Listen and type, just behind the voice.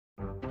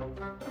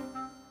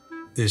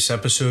This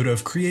episode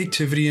of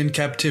Creativity in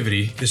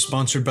Captivity is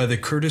sponsored by the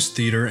Curtis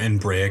Theater in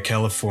Brea,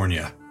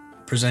 California,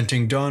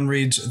 presenting Dawn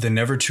Reed's The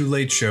Never Too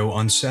Late Show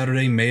on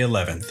Saturday, May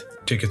 11th.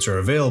 Tickets are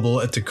available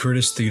at the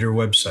Curtis Theater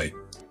website.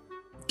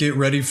 Get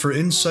ready for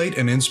insight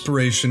and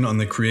inspiration on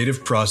the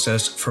creative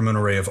process from an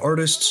array of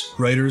artists,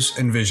 writers,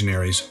 and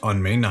visionaries on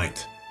May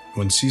 9th,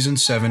 when Season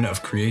 7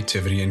 of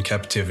Creativity in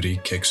Captivity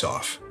kicks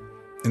off.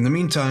 In the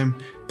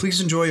meantime, please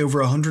enjoy over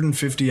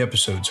 150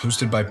 episodes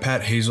hosted by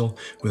Pat Hazel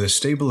with a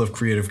stable of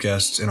creative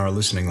guests in our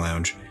listening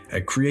lounge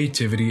at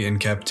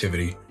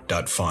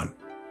creativityincaptivity.fun.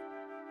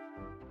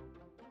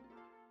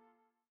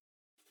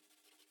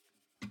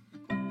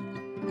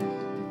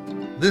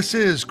 This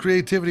is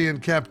Creativity in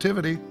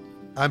Captivity.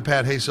 I'm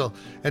Pat Hazel,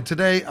 and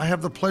today I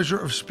have the pleasure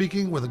of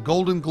speaking with a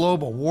Golden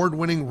Globe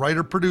award-winning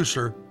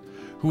writer-producer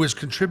who has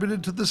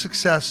contributed to the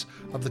success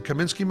of The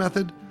Kominsky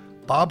Method,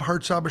 Bob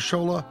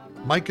Hearts-Abishola,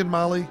 Mike and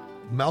Molly,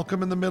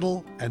 Malcolm in the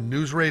Middle, and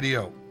News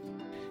Radio.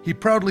 He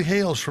proudly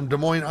hails from Des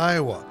Moines,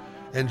 Iowa,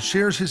 and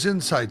shares his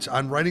insights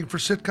on writing for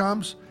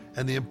sitcoms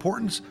and the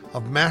importance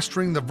of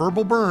mastering the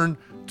verbal burn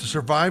to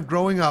survive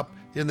growing up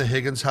in the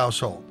Higgins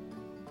household.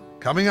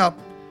 Coming up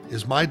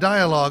is my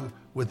dialogue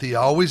with the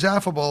always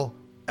affable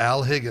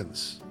Al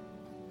Higgins.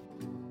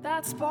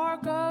 That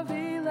spark of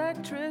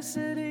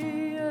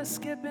electricity, a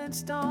skipping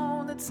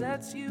stone that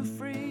sets you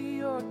free,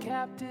 you're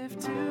captive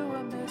to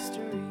a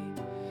mystery,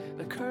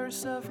 the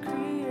curse of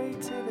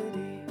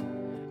creativity.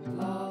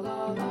 La,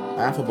 la, la,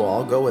 Affable,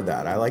 I'll go with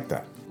that. I like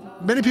that.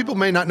 Many people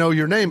may not know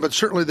your name, but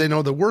certainly they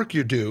know the work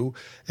you do,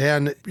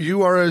 and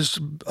you are as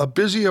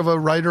busy of a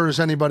writer as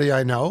anybody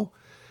I know.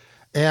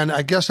 And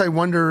I guess I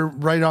wonder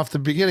right off the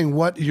beginning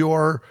what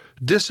your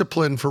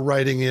discipline for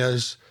writing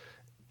is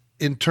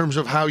in terms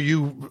of how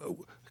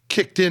you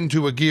kicked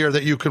into a gear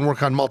that you can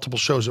work on multiple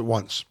shows at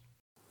once.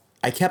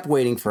 I kept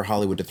waiting for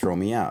Hollywood to throw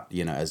me out,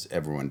 as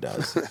everyone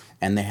does,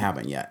 and they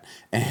haven't yet.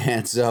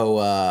 And so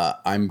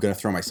I'm going to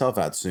throw myself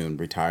out soon,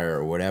 retire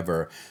or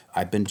whatever.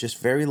 I've been just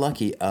very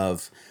lucky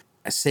of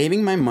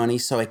saving my money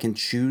so I can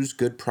choose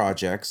good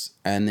projects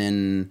and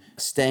then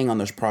staying on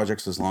those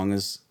projects as long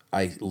as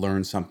I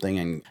learn something.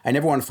 And I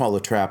never want to fall the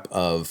trap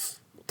of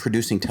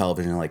producing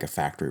television like a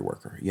factory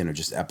worker,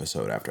 just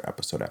episode after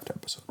episode after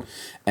episode.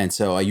 And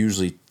so I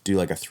usually do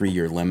like a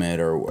 3-year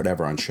limit or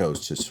whatever on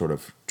shows to sort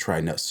of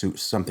try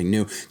something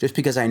new, just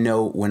because I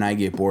know when I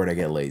get bored, I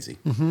get lazy.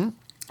 Mm-hmm.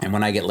 And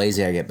when I get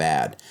lazy, I get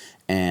bad.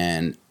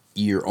 And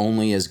you're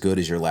only as good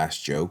as your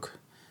last joke.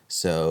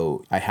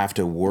 So I have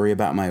to worry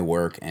about my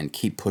work and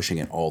keep pushing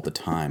it all the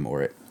time,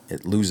 or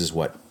it loses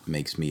what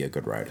makes me a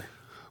good writer.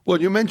 Well,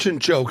 you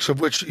mentioned jokes, of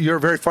which you're a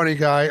very funny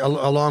guy,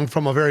 along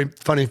from a very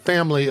funny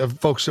family of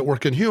folks that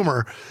work in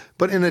humor.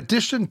 But in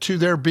addition to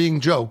there being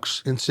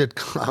jokes in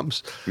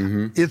sitcoms,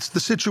 mm-hmm. It's the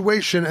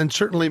situation and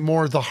certainly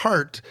more the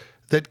heart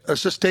that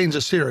sustains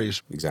a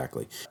series.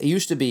 Exactly. It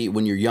used to be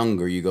when you're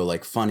younger, you go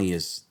like funny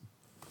is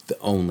the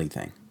only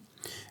thing.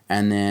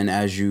 And then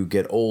as you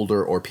get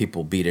older or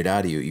people beat it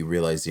out of you, you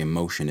realize the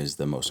emotion is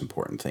the most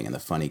important thing and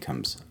the funny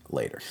comes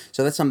later.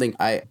 So that's something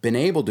I've been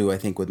able to, I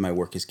think, with my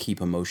work is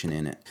keep emotion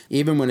in it.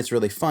 Even when it's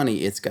really funny,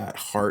 it's got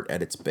heart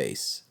at its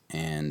base.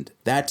 And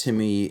that to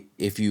me,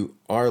 if you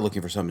are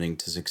looking for something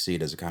to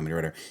succeed as a comedy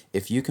writer,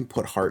 if you can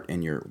put heart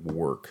in your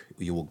work,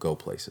 you will go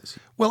places.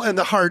 Well, and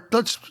the heart,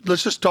 let's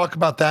just talk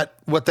about that,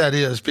 what that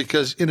is,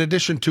 because in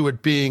addition to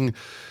it being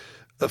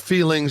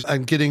feelings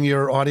and getting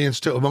your audience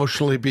to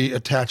emotionally be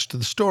attached to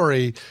the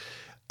story,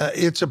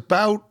 it's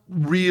about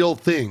real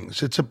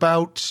things. It's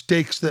about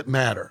stakes that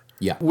matter.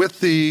 Yeah. With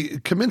the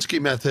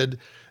Kominsky Method,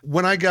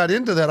 when I got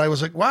into that, I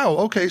was like, wow,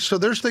 okay, so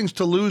there's things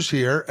to lose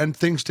here and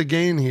things to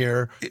gain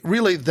here.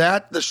 Really,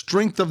 the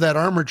strength of that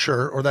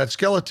armature or that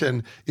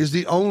skeleton is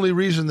the only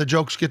reason the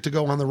jokes get to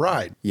go on the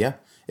ride. Yeah.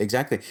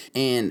 Exactly.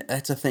 And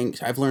that's a thing.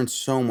 I've learned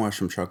so much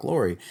from Chuck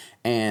Lorre.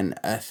 And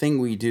a thing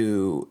we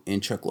do in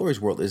Chuck Lorre's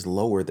world is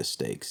lower the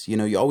stakes.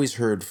 You always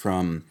heard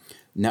from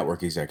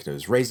network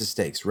executives, raise the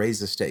stakes,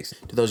 raise the stakes.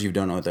 To those of you who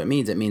don't know what that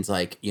means, it means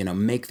like,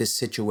 make this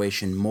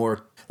situation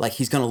more like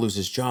he's going to lose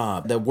his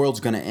job. The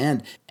world's going to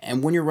end.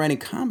 And when you're writing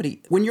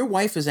comedy, when your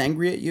wife is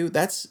angry at you,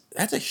 that's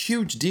a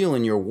huge deal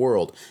in your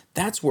world.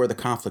 That's where the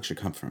conflict should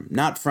come from.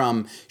 Not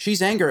from,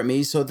 she's angry at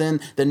me, so then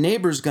the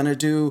neighbor's going to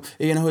do,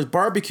 his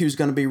barbecue's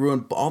going to be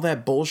ruined, all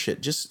that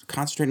bullshit. Just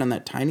concentrate on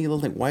that tiny little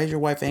thing. Why is your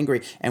wife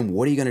angry? And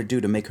what are you going to do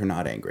to make her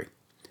not angry?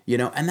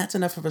 And that's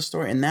enough of a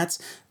story. And that's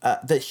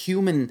the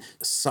human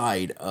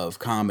side of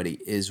comedy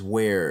is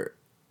where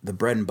the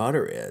bread and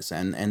butter is.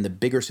 And the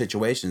bigger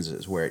situations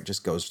is where it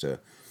just goes to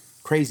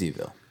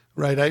crazyville.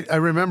 Right. I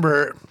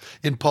remember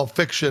in Pulp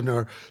Fiction,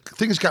 or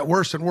things got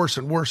worse and worse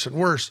and worse and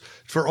worse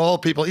for all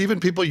people, even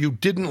people you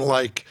didn't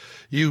like,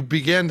 you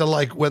began to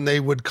like when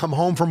they would come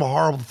home from a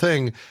horrible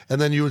thing,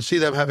 and then you would see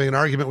them having an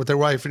argument with their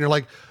wife, and you're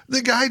like,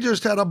 the guy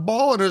just had a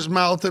ball in his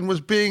mouth and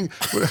was being,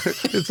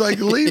 it's like,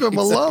 leave him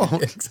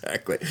alone.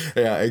 Exactly.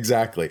 Yeah,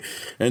 exactly.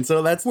 And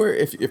so that's where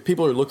if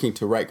people are looking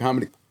to write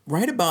comedy,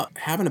 write about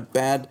having a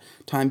bad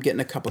time getting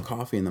a cup of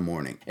coffee in the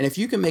morning. And if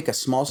you can make a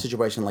small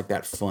situation like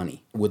that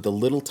funny with the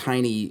little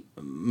tiny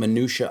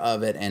minutia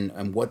of it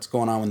and what's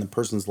going on in the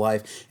person's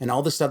life and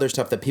all this other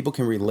stuff that people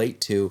can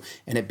relate to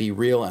and it be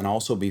real and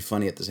also be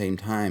funny at the same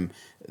time,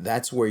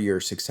 that's where your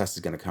success is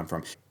going to come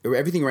from.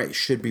 Everything right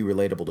should be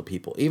relatable to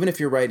people. Even if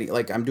you're writing,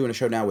 like I'm doing a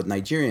show now with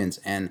Nigerians,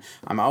 and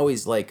I'm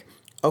always like,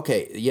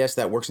 okay, yes,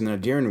 that works in the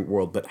Nigerian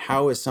world, but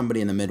how is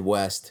somebody in the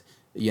Midwest,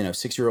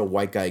 6-year-old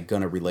white guy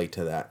going to relate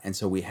to that? And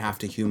so we have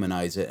to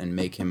humanize it and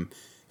make him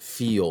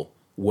feel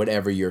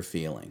whatever you're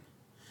feeling.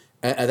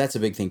 That's a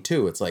big thing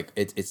too. It's like,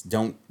 it's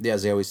don't,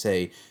 as they always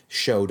say,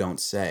 show, don't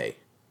say.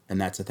 And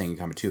that's the thing in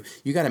comedy too.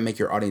 You got to make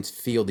your audience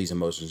feel these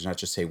emotions, not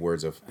just say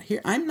words of, here,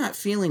 I'm not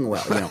feeling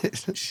well.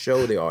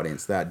 Show the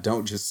audience that.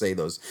 Don't just say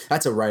those.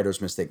 That's a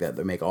writer's mistake that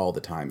they make all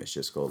the time. It's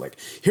just go like,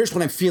 here's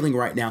what I'm feeling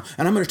right now.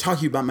 And I'm going to talk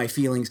to you about my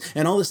feelings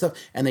and all this stuff.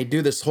 And they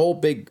do this whole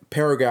big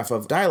paragraph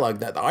of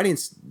dialogue that the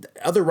audience,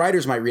 other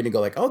writers might read and go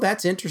like, oh,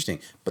 that's interesting.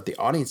 But the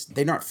audience,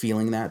 they're not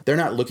feeling that. They're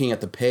not looking at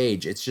the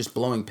page. It's just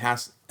blowing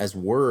past as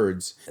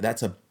words.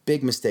 That's a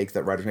big mistake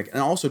that writers make. And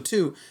also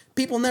too,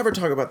 people never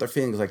talk about their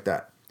feelings like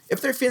that. If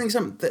they're feeling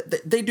something,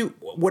 they do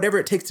whatever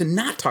it takes to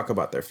not talk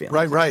about their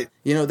feelings. Right.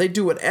 They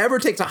do whatever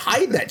it takes to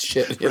hide that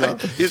shit.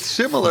 Right. It's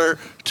similar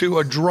to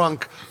a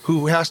drunk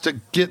who has to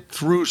get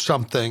through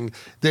something.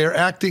 They're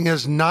acting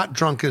as not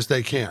drunk as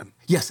they can.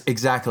 Yes,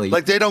 exactly.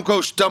 Like they don't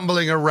go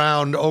stumbling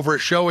around over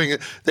showing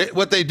it.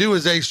 What they do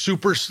is they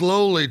super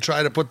slowly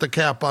try to put the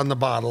cap on the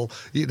bottle,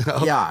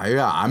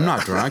 Yeah, I'm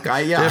not drunk.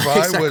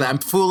 Exactly. I'm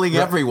fooling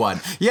everyone.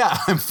 Yeah,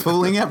 I'm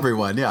fooling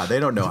everyone. Yeah, they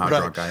don't know how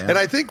drunk I am. And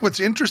I think what's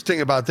interesting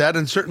about that,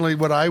 and certainly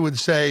what I would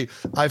say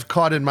I've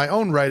caught in my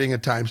own writing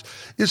at times,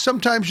 is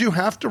sometimes you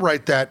have to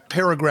write that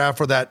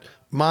paragraph or that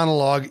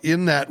monologue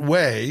in that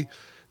way,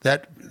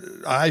 that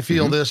I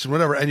feel this and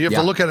whatever, and you have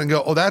to look at it and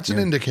go, oh, that's an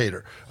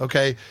indicator.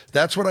 Okay,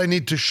 that's what I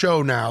need to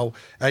show now.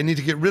 I need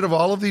to get rid of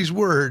all of these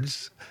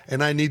words,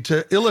 and I need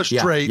to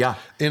illustrate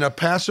in a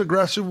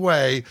passive-aggressive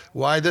way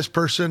why this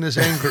person is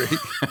angry.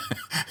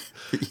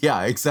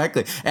 Yeah,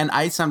 exactly. And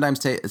I sometimes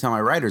tell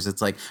my writers,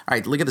 it's like, all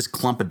right, look at this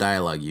clump of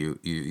dialogue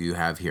you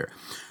have here.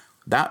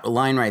 That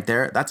line right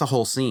there, that's a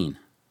whole scene.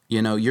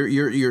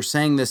 You're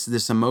saying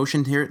this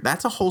emotion here,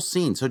 that's a whole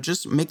scene. So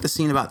just make the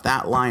scene about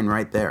that line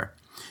right there.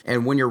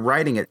 And when you're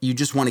writing it, you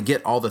just want to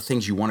get all the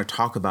things you want to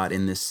talk about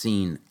in this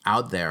scene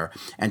out there.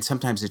 And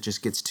sometimes it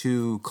just gets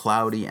too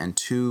cloudy and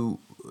the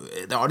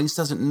audience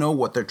doesn't know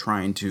what they're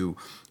trying to,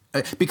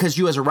 because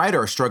you as a writer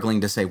are struggling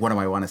to say, what do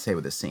I want to say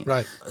with this scene?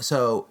 Right.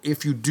 So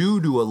if you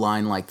do a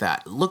line like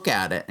that, look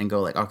at it and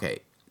go like, okay,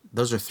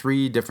 those are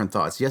 3 different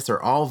thoughts. Yes,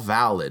 they're all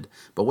valid,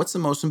 but what's the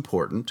most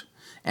important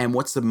and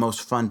what's the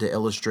most fun to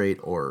illustrate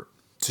or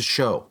to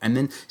show? And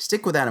then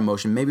stick with that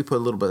emotion, maybe put a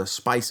little bit of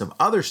spice of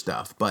other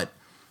stuff, but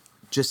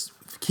just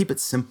keep it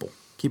simple.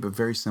 Keep it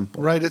very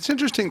simple. Right. It's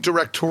interesting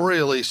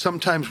directorially,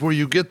 sometimes where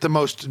you get the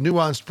most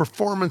nuanced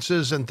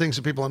performances and things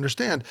that people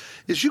understand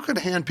is you can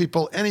hand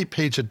people any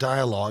page of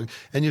dialogue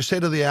and you say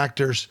to the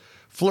actors,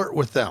 flirt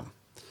with them.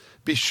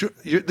 Be sure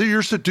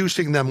you're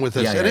seducing them with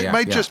this. It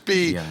might just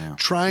be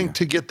trying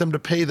to get them to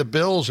pay the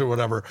bills or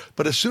whatever.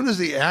 But as soon as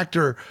the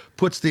actor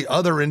puts the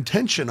other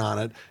intention on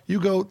it,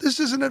 you go, this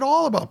isn't at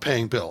all about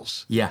paying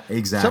bills. Yeah,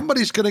 exactly.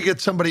 Somebody's going to get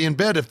somebody in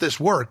bed if this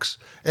works.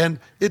 And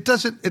it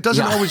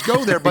doesn't always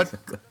go there, but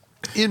exactly.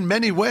 In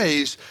many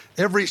ways,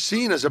 every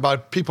scene is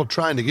about people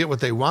trying to get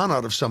what they want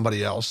out of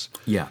somebody else.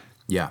 Yeah.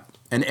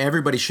 And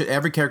every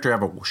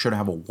character should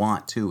have a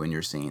want too in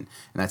your scene,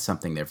 and that's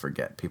something they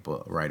forget.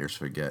 Writers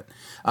forget.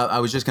 I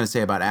was just going to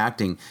say about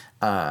acting.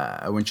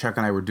 When Chuck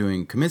and I were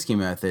doing Kominsky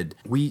Method,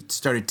 we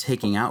started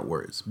taking out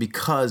words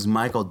because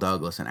Michael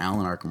Douglas and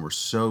Alan Arkin were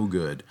so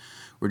good.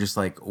 We're just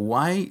like,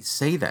 why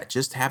say that?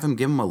 Just have him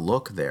give him a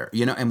look there,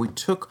 And we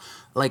took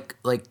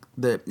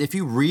if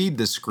you read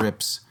the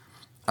scripts.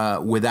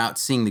 Without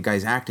seeing the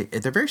guys acting,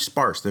 they're very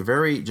sparse. They're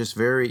very,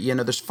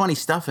 there's funny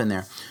stuff in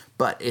there,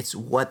 but it's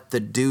what the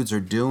dudes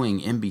are doing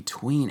in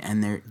between,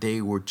 and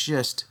they were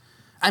just,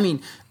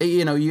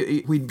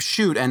 we'd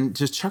shoot, and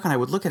just Chuck and I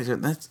would look at it,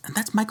 and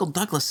that's Michael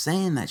Douglas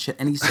saying that shit,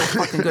 and he's so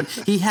fucking good.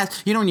 He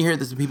has, when you hear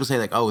this, people say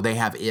like, oh, they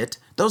have it.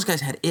 Those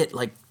guys had it,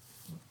 like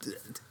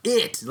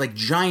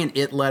giant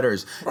it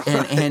letters,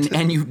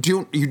 and you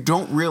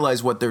don't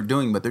realize what they're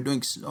doing, but they're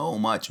doing so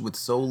much with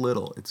so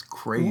little. It's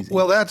crazy.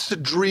 Well, that's the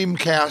dream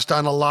cast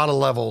on a lot of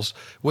levels.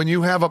 When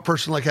you have a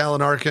person like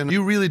Alan Arkin,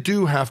 you really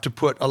do have to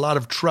put a lot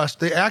of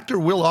trust. The actor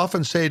will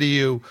often say to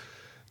you,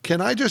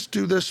 can I just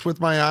do this with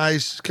my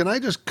eyes? Can I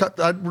just cut?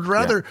 I'd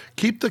rather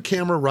keep the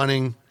camera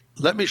running.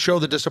 Let me show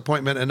the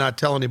disappointment and not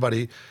tell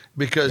anybody,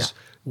 because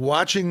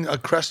watching a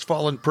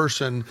crestfallen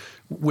person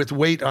with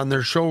weight on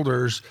their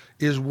shoulders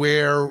is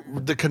where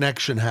the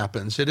connection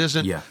happens. It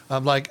isn't,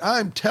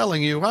 I'm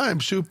telling you,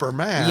 I'm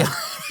Superman. Yeah,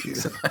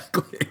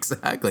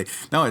 exactly.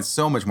 No, it's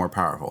so much more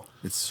powerful.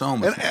 It's so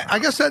much more powerful. I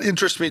guess that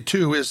interests me,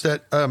 too, is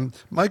that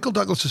Michael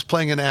Douglas is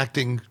playing an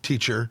acting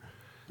teacher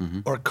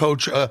or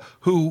coach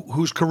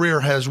whose career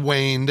has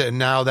waned, and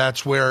now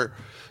that's where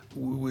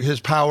his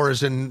power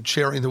is in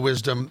sharing the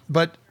wisdom.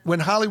 But when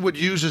Hollywood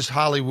uses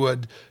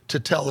Hollywood to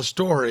tell a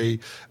story,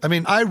 I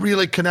mean, I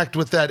really connect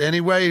with that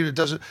anyway. It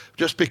doesn't,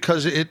 just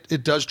because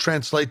it does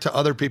translate to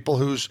other people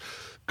whose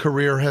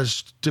career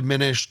has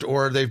diminished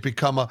or they've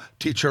become a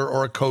teacher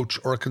or a coach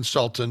or a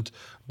consultant.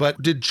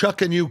 But did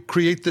Chuck and you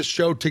create this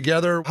show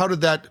together? How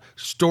did that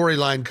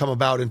storyline come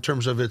about in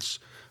terms of its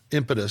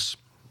impetus?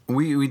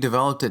 We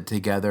developed it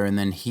together, and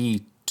then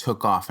he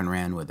took off and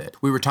ran with it.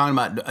 We were talking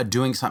about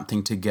doing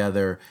something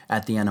together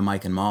at the end of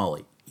Mike and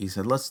Molly. He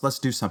said, let's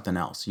do something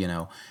else, you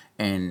know?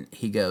 And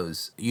he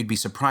goes, you'd be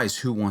surprised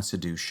who wants to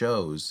do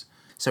shows.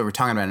 So we're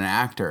talking about an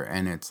actor,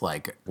 and it's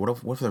like, what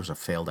if there was a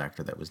failed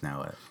actor that was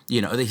now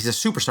he's a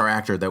superstar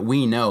actor that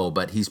we know,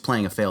 but he's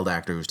playing a failed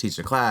actor who's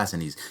teaching a class,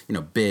 and he's,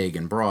 big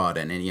and broad,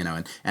 and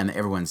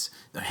everyone's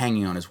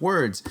hanging on his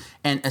words.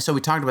 And so we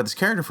talked about this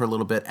character for a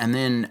little bit, and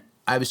then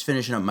I was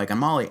finishing up Mike and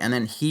Molly, and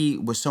then he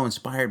was so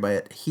inspired by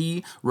it,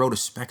 he wrote a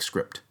spec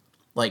script.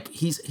 Like,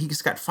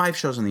 he's got 5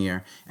 shows in the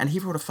year, and he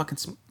wrote a fucking,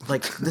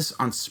 this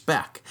on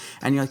spec.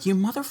 And you're like, you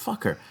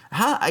motherfucker.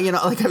 How,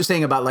 like I was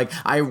saying about,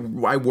 I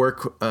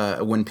work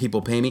when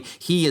people pay me.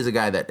 He is a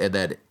guy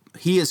that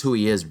he is who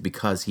he is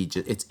because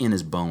it's in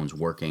his bones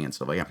working and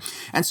stuff like that.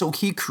 And so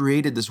he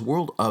created this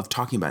world of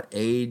talking about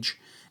age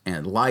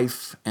and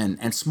life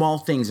and small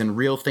things and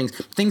real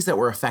things that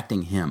were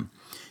affecting him.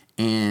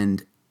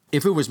 And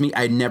if it was me,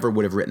 I never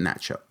would have written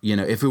that show.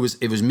 If it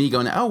was me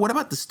going, oh, what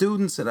about the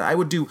students? And I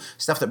would do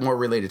stuff that more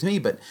related to me.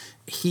 But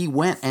he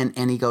went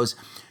and he goes,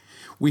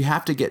 we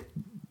have to get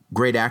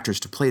great actors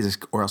to play this,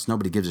 or else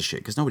nobody gives a shit,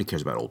 because nobody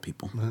cares about old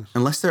people. Nice.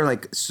 Unless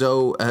they're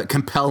so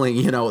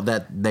compelling,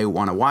 that they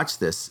want to watch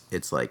this.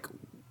 It's like,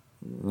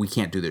 we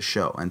can't do this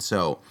show. And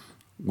so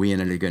we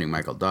ended up getting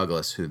Michael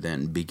Douglas, who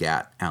then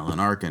begat Alan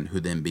Arkin, who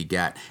then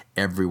begat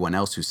everyone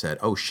else who said,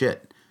 oh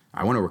shit,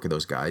 I want to work with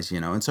those guys,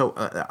 And so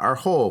our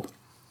whole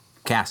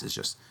cast is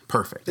just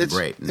perfect. It's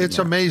great. It's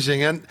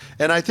amazing. And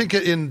I think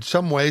in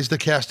some ways the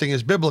casting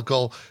is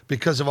biblical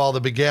because of all the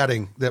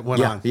begatting that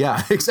went on.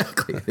 Yeah,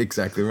 exactly.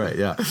 Exactly right.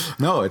 Yeah.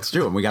 No, it's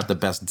true. And we got the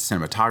best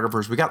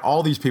cinematographers. We got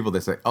all these people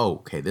that say, oh,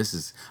 okay,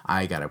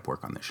 I got to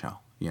work on this show,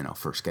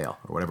 for scale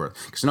or whatever.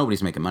 Because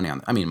nobody's making money on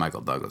it. I mean, Michael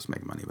Douglas is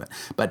making money,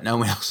 but no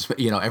one else,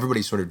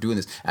 everybody's sort of doing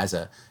this as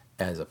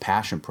a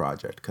passion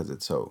project because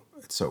it's so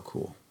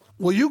cool.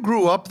 Well, you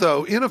grew up,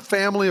 though, in a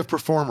family of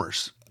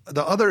performers.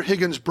 The other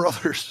Higgins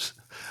brothers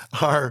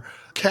are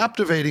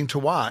captivating to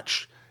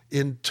watch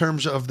in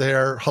terms of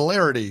their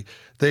hilarity,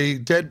 they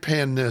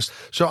deadpanness.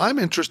 So I'm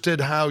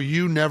interested how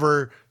you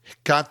never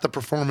got the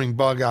performing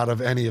bug out of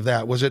any of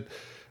that. Was it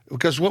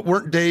because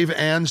weren't Dave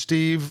and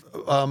Steve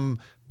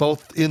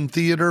both in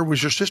theater?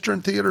 Was your sister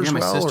in theater as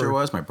well? Yeah, my sister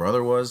was. My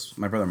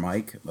brother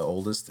Mike, the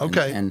oldest.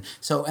 Okay.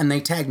 And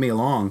they tagged me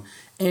along,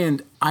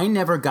 and I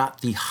never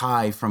got the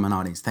high from an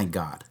audience, thank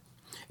God.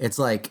 It's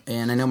like,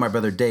 and I know my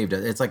brother Dave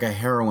does, it's like a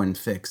heroin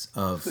fix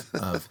of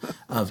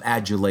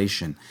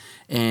adulation.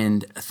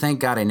 And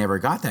thank God I never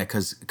got that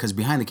because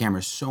behind the camera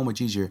is so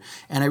much easier.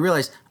 And I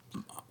realized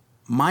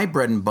my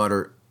bread and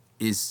butter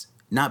is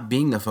not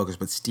being the focus,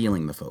 but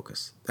stealing the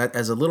focus. That,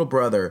 as a little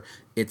brother,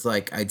 it's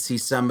like I'd see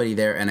somebody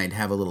there and I'd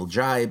have a little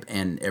jibe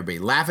and everybody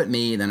laugh at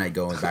me, then I'd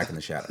go back in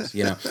the shadows,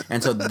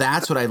 And so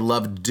that's what I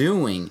loved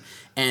doing.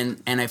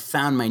 And I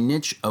found my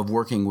niche of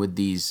working with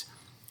these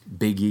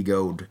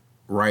big-egoed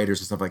writers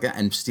and stuff like that,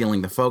 and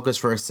stealing the focus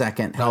for a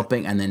second,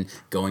 helping, and then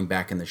going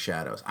back in the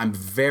shadows. I'm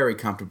very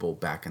comfortable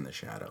back in the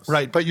shadows.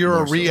 Right, but you're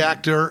a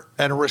reactor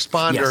and a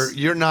responder. Yes,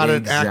 you're not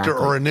an actor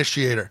or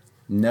initiator.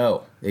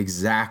 No,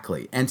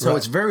 exactly. And so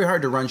it's very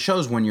hard to run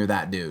shows when you're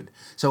that dude.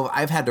 So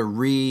I've had to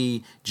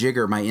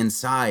rejigger my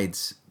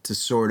insides to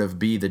sort of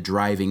be the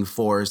driving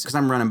force, because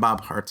I'm running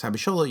Bob Hart's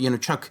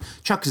Abishola.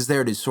 Chuck is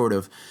there to sort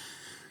of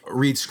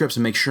read scripts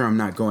and make sure I'm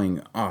not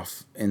going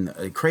off in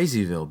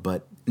Crazyville,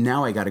 but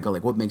now I got to go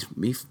what makes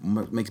me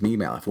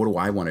laugh? What do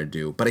I want to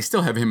do? But I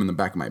still have him in the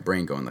back of my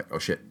brain going oh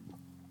shit,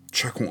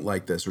 Chuck won't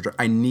like this. Or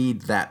I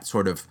need that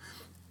sort of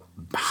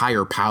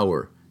higher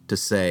power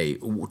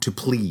to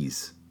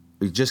please.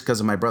 Just because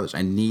of my brothers,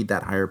 I need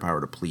that higher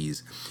power to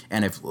please,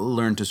 and I've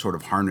learned to sort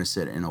of harness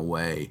it in a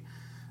way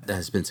that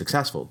has been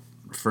successful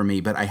for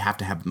me. But I have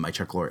to have my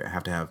Chuck Lorre. I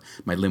have to have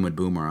my Linwood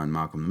Boomer on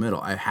Malcolm in the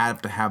Middle. I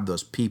have to have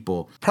those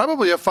people.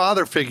 Probably a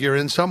father figure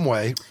in some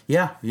way.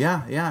 Yeah.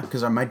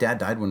 Because my dad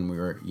died when we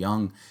were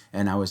young,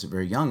 and I was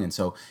very young, and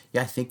so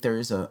I think there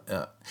is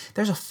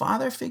there's a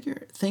father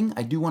figure thing.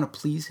 I do want to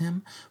please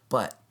him,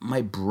 but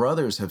my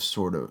brothers have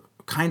sort of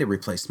kind of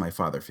replaced my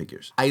father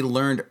figures. I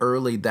learned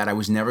early that I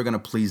was never going to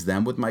please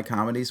them with my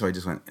comedy, so I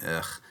just went,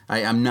 ugh.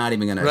 I'm not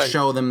even going to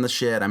show them the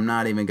shit. I'm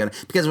not even going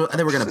to, because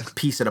they were going to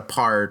piece it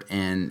apart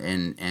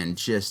and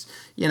just,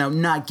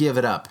 not give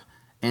it up.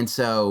 And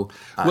so...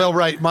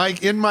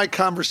 Mike, in my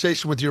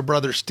conversation with your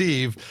brother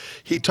Steve,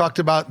 he talked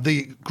about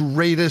the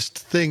greatest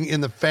thing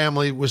in the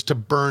family was to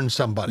burn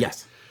somebody.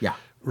 Yes, yeah.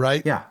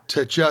 right? Yeah.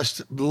 To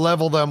just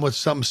level them with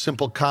some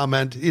simple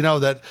comment,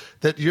 that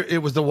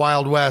it was the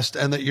Wild West,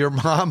 and that your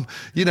mom,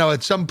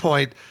 at some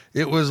point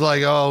it was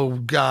like, oh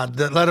God,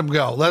 let them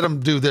go. Let them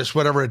do this,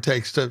 whatever it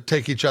takes to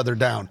take each other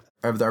down.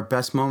 Our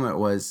best moment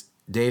was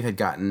Dave had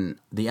gotten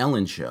the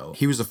Ellen Show.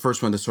 He was the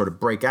first one to sort of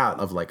break out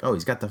of like, oh,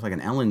 he's got the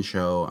fucking Ellen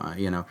Show,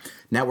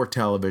 network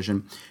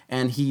television.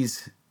 And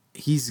he's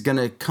going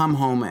to come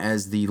home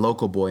as the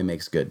local boy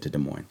makes good to Des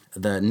Moines.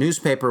 The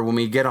newspaper, when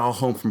we get all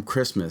home from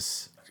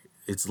Christmas,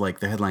 it's like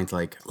the headline's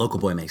like, local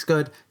boy makes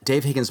good.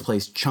 Dave Higgins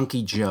plays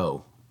Chunky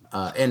Joe.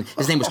 And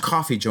his name was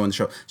Coffee Joe on the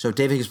show. So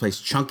Dave Higgins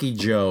plays Chunky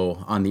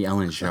Joe on the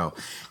Ellen Show.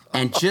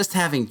 And just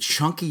having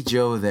Chunky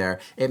Joe there,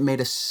 it made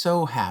us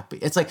so happy.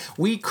 It's like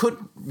we could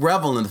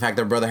revel in the fact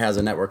that our brother has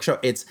a network show.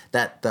 It's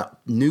that the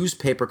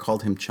newspaper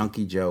called him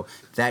Chunky Joe.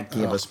 That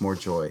gave us more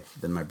joy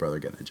than my brother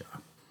getting a job.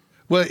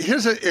 Well,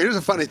 here's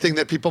a funny thing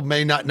that people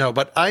may not know,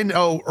 but I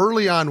know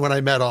early on when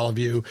I met all of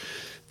you,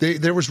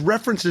 there was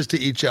references to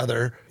each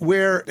other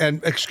where,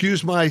 and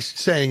excuse my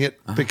saying it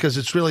because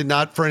it's really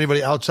not for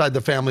anybody outside the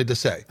family to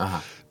say,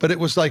 but it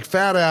was like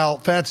Fat Al,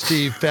 Fat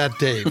Steve, Fat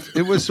Dave.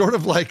 It was sort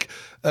of like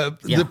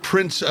the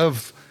Prince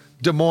of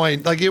Des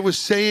Moines. Like it was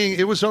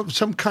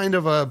some kind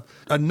of a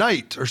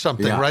knight or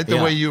something, right?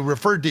 The way you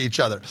referred to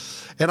each other.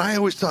 And I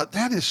always thought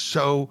that is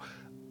so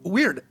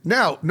weird.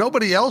 Now,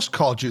 nobody else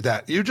called you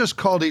that. You just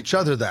called each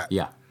other that.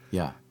 Yeah.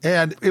 Yeah.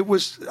 And it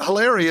was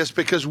hilarious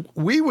because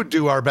we would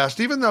do our best,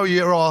 even though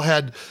you all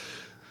had,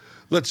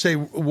 let's say,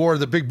 wore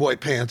the big boy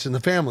pants in the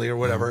family or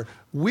whatever,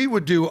 we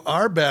would do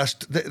our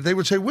best. They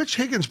would say, which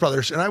Higgins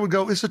brothers? And I would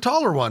go, it's the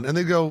taller one. And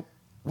they'd go,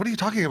 what are you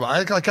talking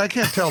about? I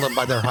can't tell them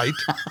by their height.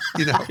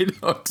 I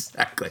know,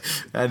 exactly.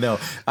 I know.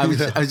 I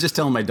was just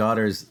telling my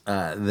daughters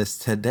this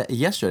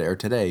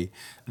today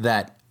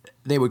that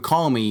they would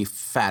call me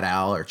Fat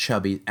Al or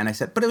Chubby, and I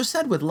said, but it was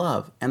said with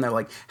love. And they're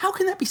like, how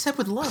can that be said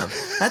with love?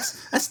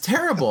 That's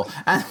terrible.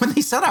 And when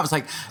they said it, I was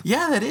like,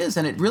 yeah, that is.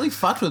 And it really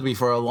fucked with me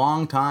for a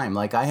long time.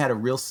 Like I had a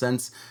real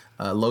sense,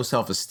 low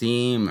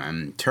self-esteem.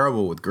 I'm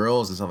terrible with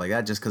girls and stuff like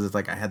that, just because it's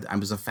like I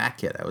was a fat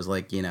kid. I was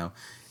like,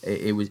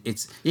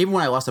 it's even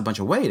when I lost a bunch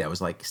of weight, I was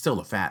like still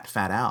a fat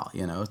Al.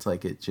 It's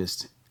like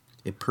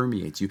it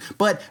permeates you.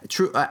 But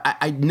true,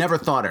 I never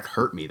thought it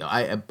hurt me though.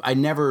 I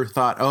never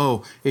thought,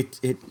 oh,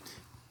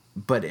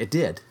 but it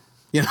did.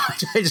 I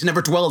just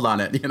never dwelled on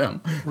it,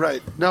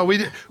 Right. No,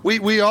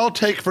 we all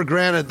take for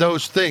granted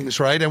those things,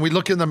 right? And we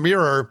look in the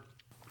mirror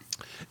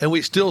and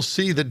we still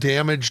see the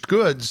damaged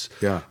goods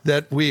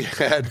that we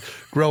had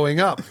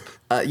growing up.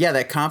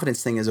 That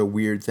confidence thing is a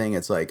weird thing.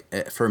 It's like,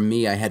 for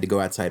me, I had to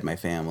go outside my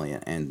family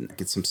and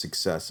get some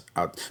success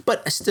out.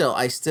 But I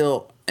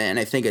still, and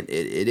I think it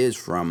is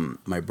from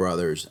my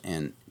brothers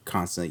and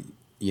constantly,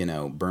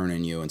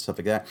 burning you and stuff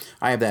like that.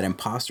 I have that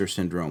imposter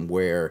syndrome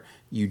where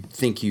you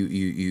think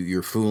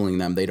you're fooling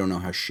them. They don't know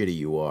how shitty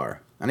you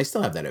are. And I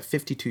still have that at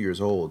 52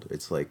 years old.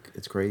 It's like,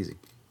 it's crazy.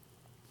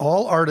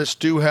 All artists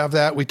do have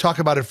that. We talk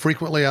about it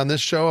frequently on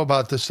this show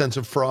about the sense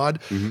of fraud.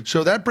 Mm-hmm.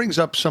 So that brings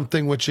up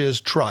something which is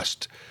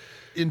trust.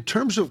 In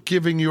terms of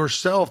giving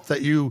yourself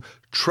that you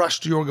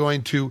trust you're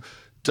going to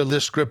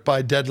this script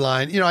by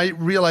deadline, I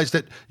realize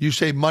that you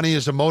say money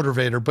is a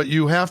motivator, but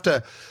you have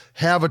to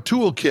have a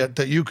toolkit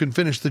that you can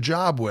finish the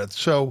job with.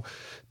 So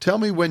tell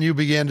me when you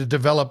began to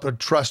develop a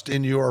trust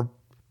in your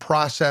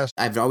process.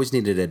 I've always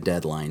needed a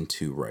deadline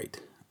to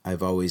write.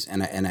 I've always,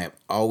 and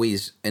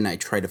I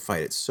try to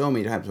fight it so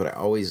many times, but I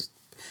always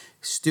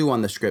stew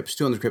on the script,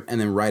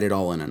 and then write it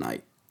all in a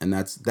night. And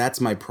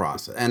that's my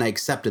process. And I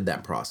accepted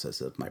that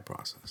process as my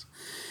process.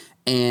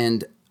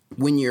 And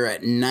when you're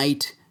at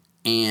night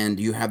and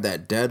you have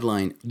that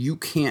deadline,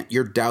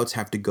 your doubts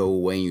have to go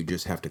away and you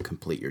just have to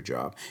complete your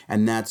job.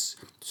 And that's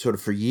sort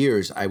of, for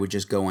years, I would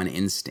just go on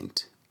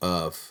instinct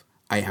of,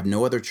 I have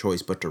no other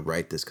choice but to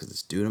write this because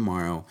it's due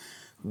tomorrow.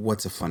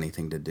 What's a funny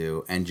thing to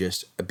do? And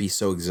just be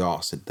so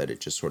exhausted that it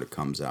just sort of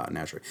comes out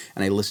naturally.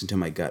 And I listen to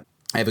my gut.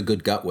 I have a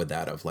good gut with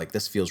that of like,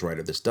 this feels right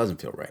or this doesn't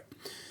feel right.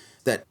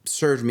 That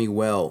served me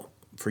well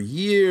for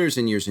years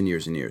and years and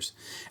years and years.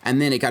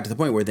 And then it got to the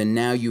point where then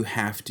now you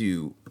have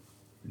to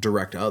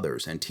direct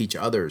others and teach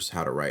others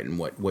how to write and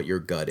what your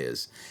gut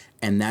is.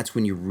 And that's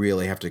when you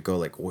really have to go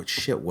like, what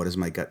is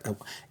my gut?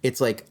 It's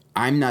like,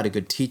 I'm not a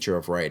good teacher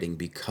of writing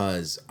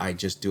because I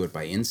just do it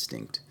by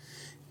instinct.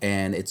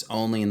 And it's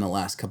only in the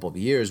last couple of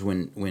years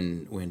when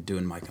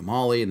doing Mike and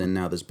Molly, and then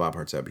now this Bob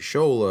Hart's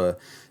Abishola,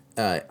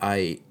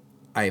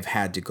 I've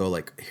had to go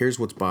like, here's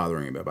what's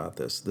bothering me about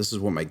this. This is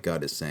what my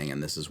gut is saying,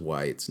 and this is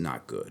why it's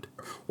not good.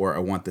 Or I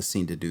want the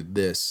scene to do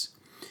this,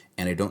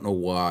 and I don't know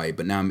why,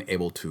 but now I'm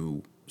able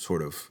to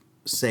sort of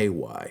say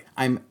why.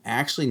 I'm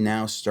actually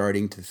now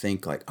starting to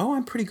think like, oh,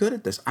 I'm pretty good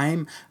at this.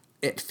 I'm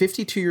at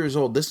 52 years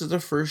old. This is the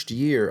first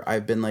year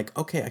I've been like,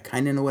 okay, I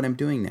kind of know what I'm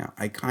doing now.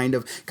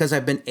 Because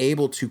I've been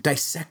able to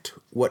dissect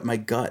what my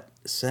gut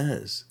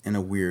says in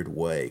a weird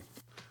way.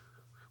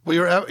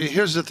 Well,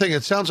 here's the thing.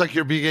 It sounds like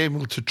you're being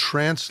able to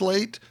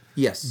translate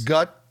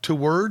gut to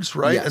words,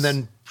 right? Yes. And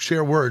then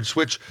share words,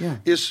 which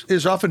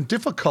is often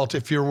difficult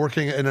if you're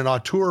working in an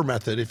auteur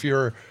method. If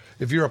you're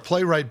if you're a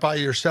playwright by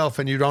yourself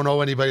and you don't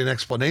owe anybody an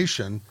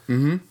explanation,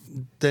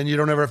 then you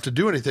don't ever have to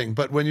do anything.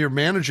 But when you're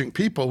managing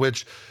people,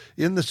 which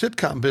in the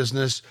sitcom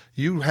business,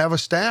 you have a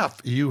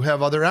staff, you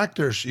have other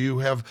actors, you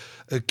have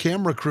a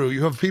camera crew,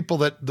 you have people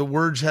that the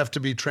words have to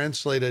be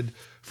translated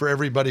for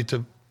everybody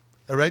to,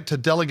 right, to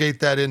delegate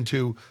that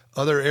into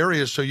other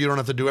areas so you don't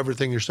have to do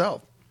everything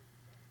yourself.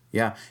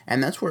 Yeah,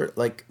 and that's where,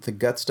 like, the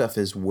gut stuff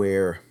is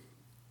where,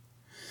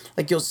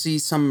 like, you'll see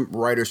some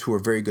writers who are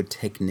very good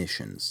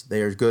technicians.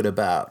 They are good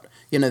about,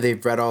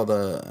 they've read all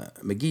the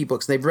McGee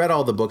books. They've read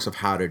all the books of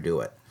how to do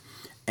it.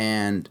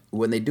 And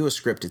when they do a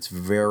script, it's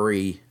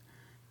very,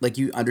 like,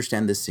 you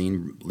understand this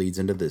scene leads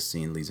into this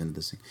scene, leads into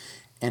this scene.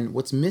 And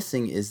what's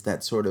missing is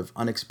that sort of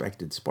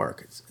unexpected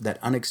spark. It's that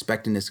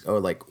unexpectedness,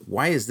 like,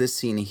 why is this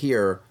scene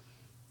here?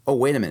 Oh,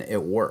 wait a minute,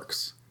 it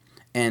works.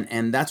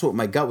 And that's what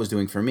my gut was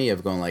doing for me,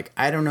 of going like,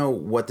 I don't know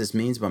what this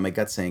means, but my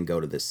gut's saying go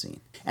to this scene.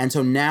 And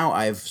so now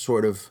I've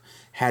sort of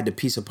had to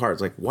piece apart.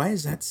 It's like, why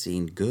is that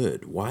scene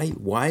good?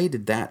 Why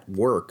did that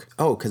work?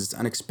 Oh, because it's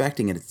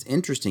unexpected and it's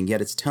interesting,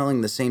 yet it's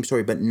telling the same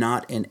story, but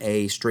not in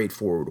a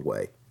straightforward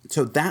way.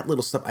 So that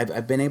little stuff,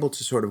 I've been able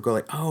to sort of go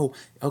like, oh,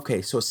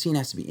 okay, so a scene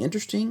has to be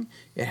interesting.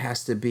 It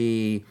has to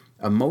be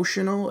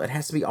emotional. It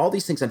has to be all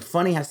these things, and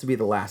funny has to be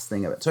the last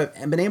thing of it. So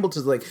I've been able to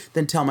like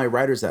then tell my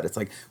writers that. It's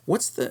like,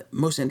 what's the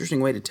most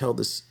interesting way to tell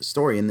this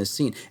story in this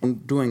scene?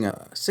 And doing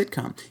a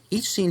sitcom,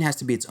 each scene has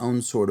to be its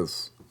own sort of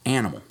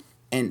animal.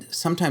 And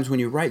sometimes when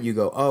you write, you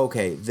go, oh,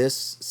 okay,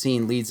 this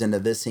scene leads into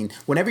this scene.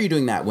 Whenever you're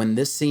doing that, when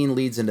this scene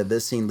leads into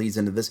this scene, leads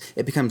into this,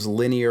 it becomes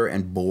linear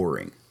and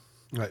boring.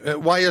 Right.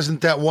 Why isn't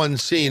that one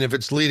scene if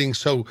it's leading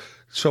so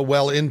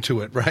well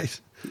into it, right?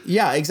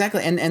 Yeah,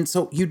 exactly. And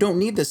so you don't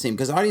need this scene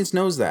because the audience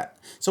knows that.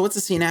 So what's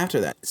the scene after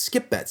that?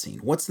 Skip that scene.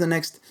 What's the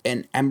next?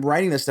 And I'm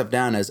writing this stuff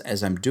down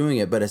as I'm doing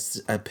it, but an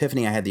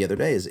epiphany I had the other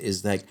day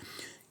is like,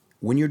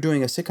 when you're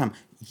doing a sitcom,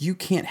 you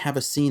can't have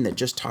a scene that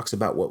just talks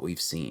about what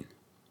we've seen.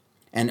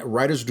 And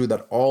writers do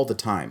that all the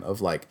time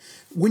of like,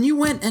 when you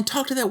went and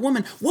talked to that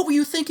woman, what were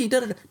you thinking?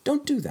 Da-da-da.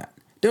 Don't do that.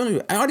 Don't do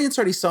it. An audience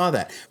already saw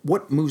that.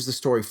 What moves the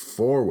story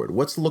forward?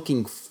 What's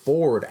looking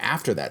forward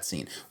after that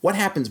scene? What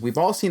happens? We've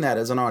all seen that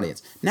as an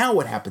audience. Now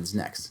what happens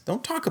next?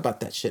 Don't talk about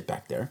that shit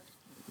back there.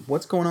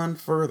 What's going on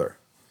further?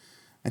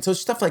 And so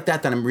stuff like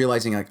that I'm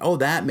realizing like, oh,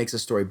 that makes a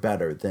story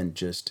better than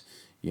just,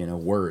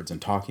 words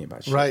and talking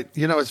about shit. Right.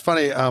 It's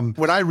funny.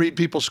 When I read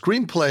people's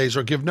screenplays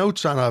or give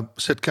notes on a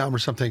sitcom or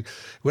something,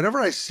 whenever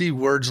I see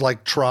words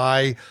like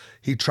try,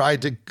 he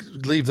tried to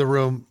leave the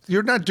room,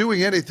 you're not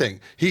doing anything.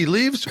 He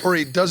leaves or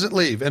he doesn't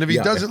leave. And if he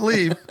doesn't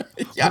leave,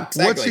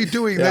 exactly. What's he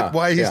doing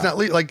why he's not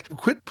leaving? Like,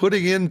 quit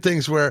putting in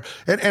things where,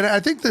 and I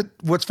think that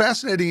what's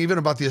fascinating even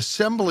about the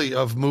assembly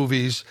of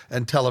movies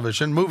and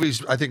television,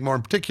 movies, I think more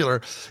in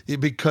particular,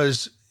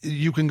 because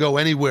you can go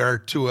anywhere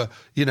to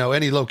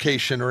any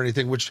location or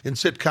anything, which in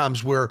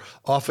sitcoms we're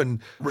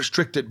often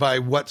restricted by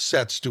what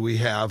sets do we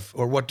have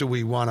or what do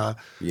we want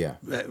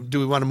to, do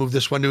we want to move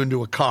this one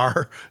into a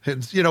car?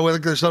 And,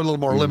 there's a little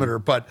more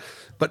limiter, but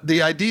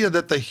the idea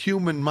that the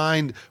human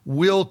mind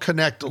will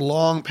connect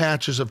long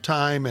patches of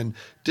time and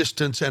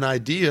distance and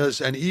ideas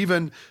and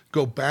even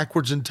go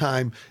backwards in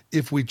time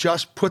if we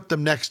just put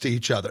them next to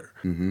each other.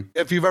 Mm-hmm.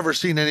 If you've ever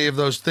seen any of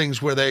those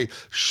things where they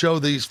show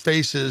these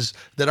faces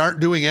that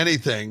aren't doing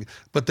anything,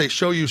 but they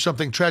show you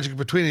something tragic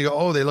between you, go,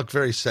 oh, they look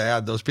very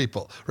sad, those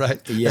people,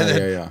 right?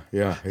 Yeah,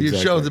 exactly. You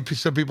show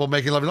some people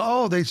making love, and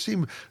oh, they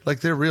seem like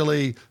they're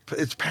really,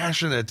 it's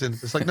passionate. And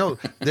it's like, no,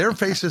 their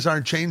faces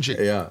aren't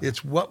changing. Yeah.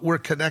 It's what we're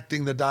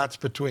connecting the dots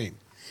between.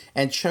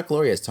 And Chuck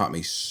Lorre has taught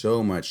me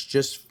so much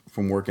just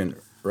from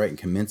writing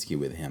Kaminsky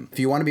with him. If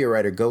you want to be a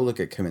writer, go look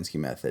at Kaminsky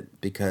Method,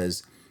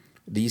 because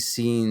these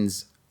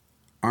scenes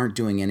aren't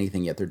doing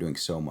anything, yet they're doing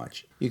so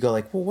much. You go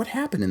like, well, what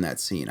happened in that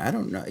scene? I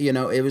don't know.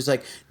 It was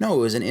like, no, it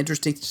was an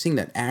interesting scene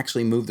that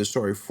actually moved the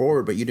story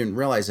forward, but you didn't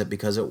realize it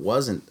because there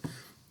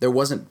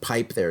wasn't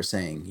pipe there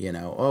saying,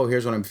 oh,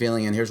 here's what I'm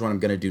feeling and here's what I'm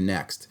going to do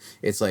next.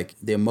 It's like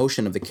the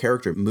emotion of the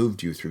character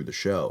moved you through the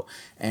show.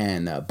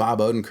 And Bob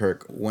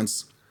Odenkirk,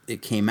 once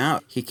it came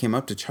out, he came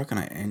up to Chuck and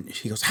I, and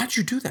he goes, how'd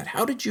you do that?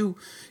 How did you,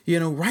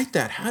 write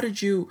that? How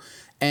did you?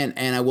 And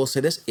I will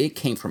say this, it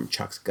came from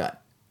Chuck's gut.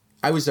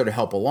 I was there to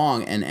help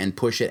along and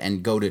push it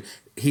and go to,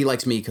 he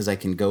likes me because I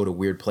can go to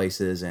weird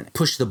places and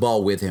push the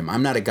ball with him.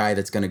 I'm not a guy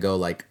that's going to go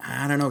like,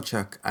 I don't know,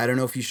 Chuck, I don't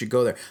know if you should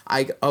go there.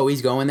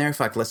 He's going there?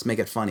 Fuck, let's make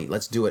it funny.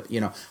 Let's do it.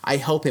 I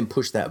help him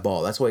push that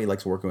ball. That's why he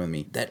likes working with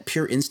me. That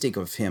pure instinct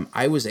of him,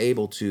 I was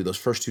able to, those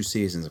first 2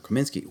 seasons of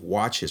Kaminsky,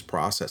 watch his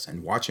process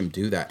and watch him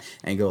do that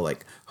and go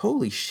like,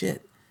 holy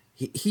shit.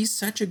 He's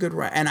such a good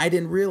writer. And I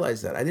didn't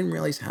realize that. I didn't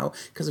realize how,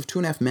 because of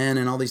 2.5 Men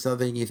and all these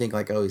other things, you think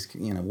like, oh, he's,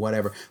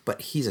 whatever. But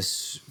he's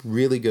a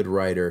really good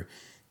writer.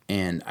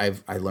 And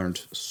I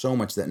learned so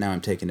much that now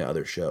I'm taking to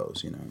other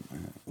shows,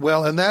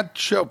 Well, in that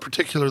show,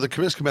 particular, the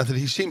Kaminsky Method,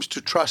 he seems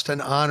to trust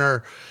and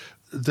honor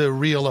the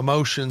real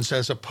emotions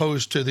as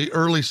opposed to the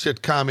early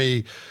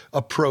sitcom-y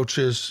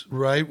approaches,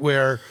 right?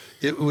 Where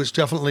it was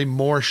definitely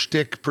more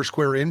shtick per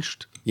square inch.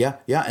 Yeah,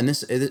 yeah, and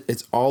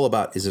it's all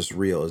about, is this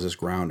real? Is this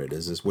grounded?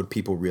 Would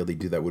people really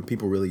do that? Would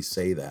people really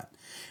say that?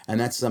 And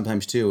that's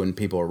sometimes too when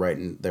people are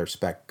writing their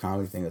spec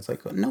comedy thing. It's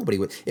like, well, nobody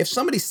would. If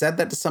somebody said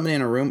that to somebody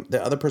in a room,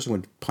 the other person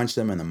would punch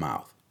them in the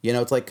mouth.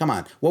 It's like, come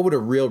on, what would a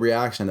real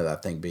reaction to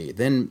that thing be?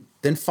 Then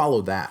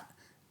follow that.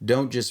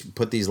 Don't just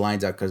put these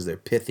lines out because they're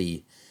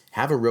pithy.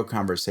 Have a real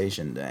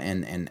conversation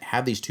and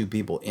have these two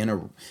people in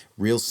a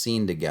real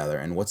scene together.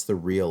 And what's the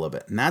real of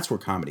it? And that's where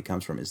comedy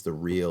comes from, is the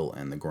real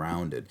and the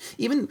grounded.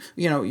 Even,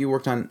 you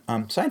worked on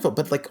Seinfeld,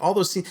 but like all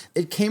those scenes,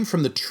 it came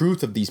from the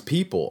truth of these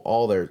people.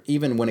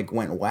 Even when it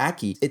went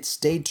wacky, it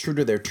stayed true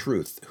to their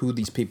truth, who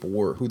these people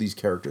were, who these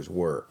characters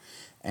were.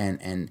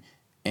 And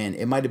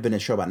it might have been a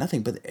show about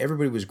nothing, but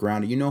everybody was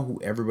grounded. You know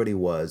who everybody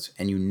was,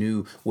 and you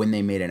knew when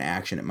they made an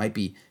action. It might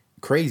be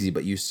crazy,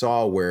 but you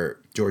saw where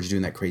George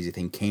doing that crazy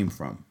thing came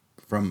from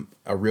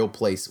a real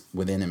place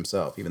within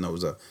himself, even though it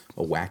was a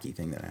wacky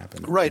thing that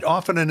happened. Right.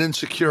 Often an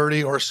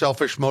insecurity or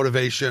selfish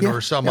motivation or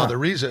some other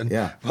reason.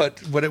 Yeah.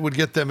 But it would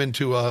get them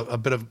into a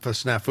bit of a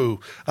snafu.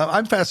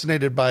 I'm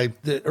fascinated by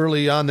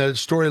early on the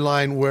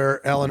storyline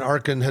where Alan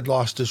Arkin had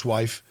lost his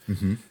wife.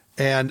 Mm-hmm.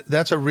 And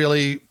that's a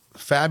really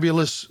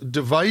fabulous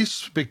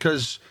device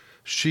because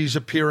she's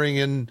appearing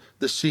in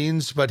the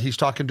scenes, but he's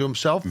talking to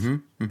himself.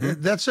 Mm-hmm.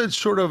 Mm-hmm. That's a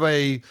sort of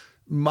a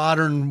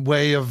modern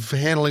way of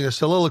handling a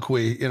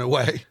soliloquy in a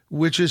way,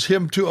 which is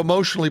him to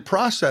emotionally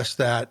process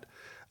that.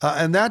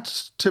 And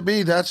that's, to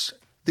me, that's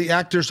the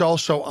actors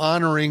also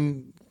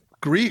honoring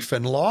grief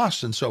and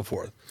loss and so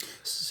forth.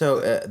 So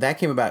that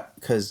came about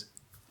because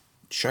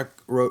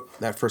Chuck wrote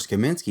that first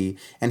Kaminsky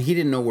and he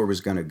didn't know where it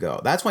was going to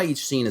go. That's why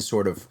each scene is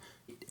sort of,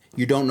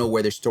 you don't know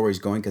where the story's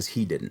going because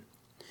he didn't.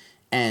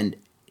 And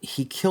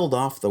he killed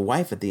off the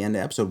wife at the end of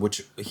the episode,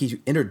 which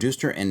he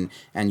introduced her and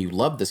you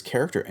love this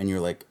character and you're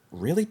like,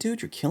 really,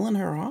 dude, you're killing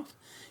her off?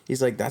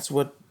 He's like, that's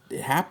what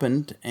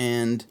happened,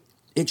 and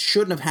it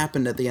shouldn't have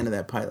happened at the end of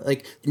that pilot.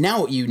 Like,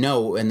 now and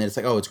then it's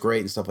like, oh, it's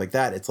great and stuff like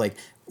that. It's like,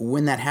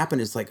 when that happened,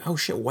 it's like, oh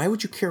shit, why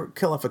would you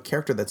kill off a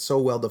character that's so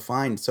well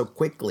defined so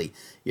quickly?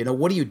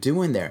 What are you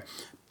doing there?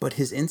 But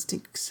his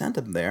instinct sent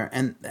him there,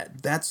 and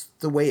that's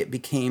the way it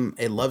became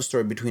a love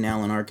story between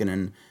Alan Arkin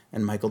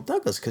and Michael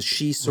Douglas, because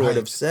she sort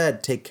of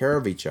said, take care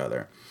of each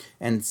other,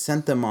 and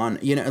sent them on,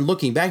 and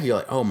looking back, you're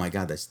like, oh my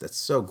God, that's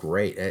so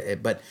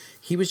great. But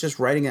he was just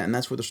writing it, and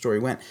that's where the story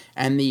went.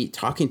 And the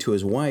talking to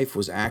his wife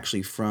was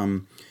actually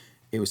from,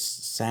 it was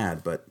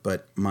sad,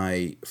 but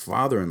my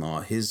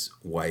father-in-law, his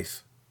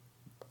wife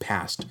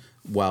passed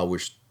while we're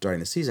starting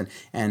the season,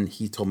 and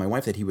he told my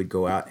wife that he would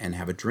go out and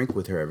have a drink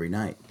with her every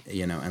night,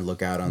 and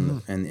look out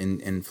on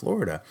in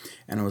Florida.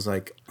 And I was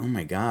like, oh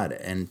my God.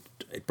 And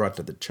it brought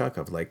to the Chuck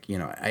of like,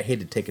 I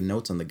hated taking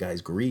notes on the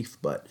guy's grief,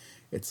 but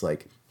it's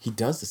like, he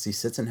does this. He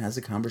sits and has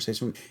a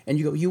conversation, and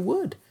you go, you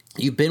would.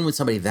 You've been with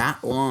somebody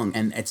that long,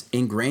 and it's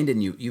ingrained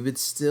in you. You would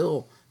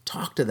still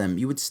talk to them.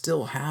 You would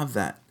still have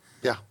that,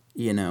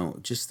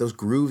 just those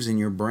grooves in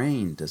your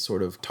brain to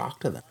sort of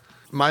talk to them.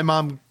 My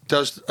mom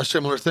does a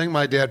similar thing.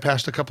 My dad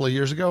passed a couple of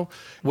years ago.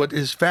 What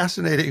is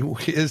fascinating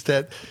is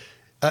that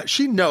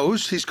she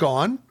knows he's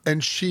gone,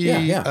 and she,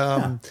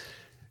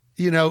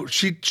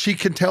 she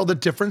can tell the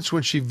difference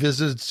when she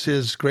visits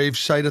his grave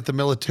site at the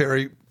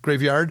military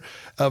graveyard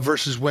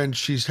versus when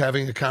she's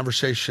having a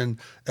conversation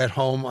at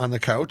home on the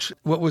couch.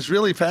 What was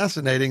really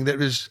fascinating, that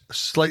is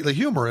slightly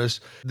humorous,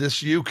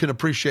 this you can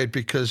appreciate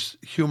because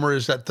humor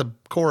is at the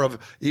core of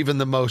even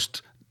the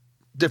most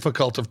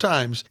difficult of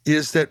times,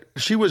 is that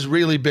she was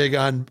really big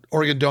on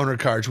organ donor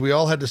cards. We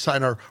all had to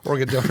sign our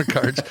organ donor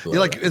cards.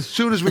 As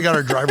soon as we got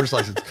our driver's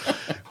license,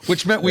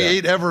 which meant we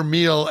ate every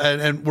meal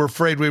and were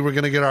afraid we were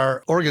going to get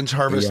our organs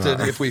harvested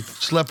if we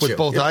slept with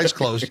both eyes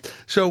closed.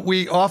 So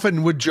we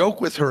often would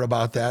joke with her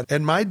about that.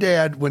 And my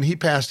dad, when he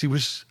passed, he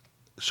was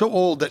so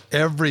old that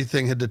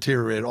everything had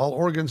deteriorated. All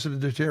organs had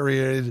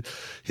deteriorated.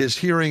 His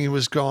hearing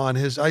was gone.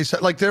 His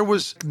eyesight, like there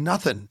was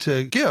nothing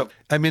to give.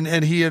 I mean,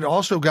 and he had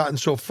also gotten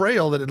so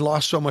frail that had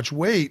lost so much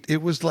weight.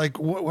 It was like,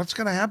 what's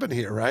going to happen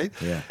here, right?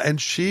 Yeah. And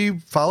she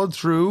followed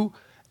through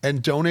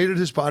and donated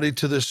his body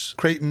to this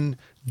Creighton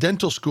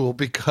dental school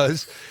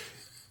because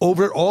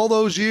over all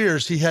those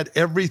years, he had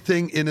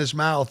everything in his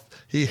mouth.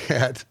 He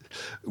had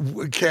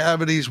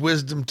cavities,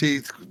 wisdom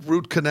teeth,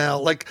 root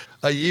canal, like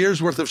a year's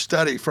worth of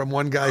study from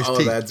one guy's teeth.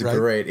 Oh, that's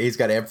great. He's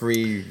got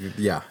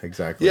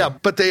exactly. Yeah,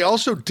 but they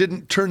also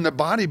didn't turn the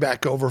body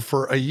back over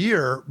for a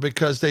year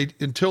because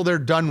until they're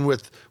done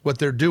with what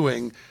they're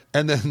doing,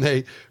 and then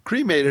they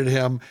cremated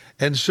him.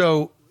 And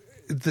so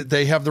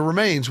they have the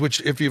remains, which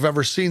if you've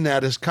ever seen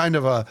that is kind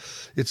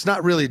of it's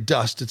not really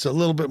dust. It's a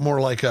little bit more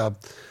like a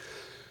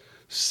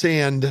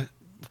sand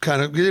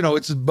kind of,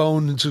 it's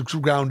bones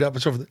ground up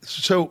and so forth.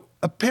 So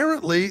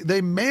apparently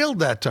they mailed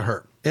that to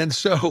her. And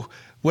so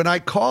when I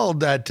called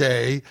that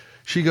day,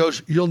 she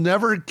goes, you'll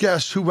never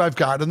guess who I've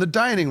got in the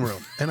dining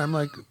room. And I'm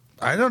like,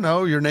 I don't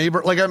know, your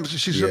neighbor.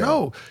 She said,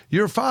 no,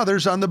 your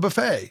father's on the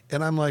buffet.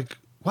 And I'm like,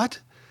 what?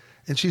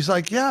 And she's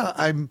like, yeah,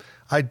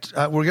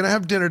 we're going to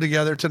have dinner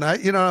together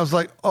tonight. And I was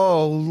like,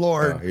 oh,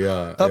 Lord.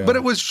 Yeah. But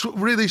it was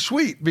really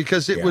sweet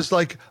because it was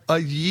like a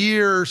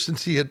year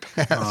since he had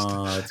passed.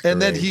 Oh,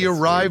 and then he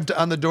arrived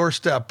on the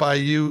doorstep by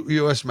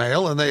U.S.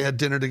 Mail, and they had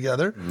dinner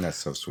together. That's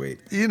so sweet.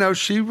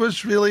 She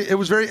was it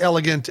was very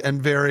elegant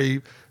and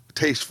very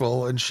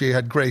tasteful, and she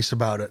had grace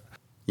about it.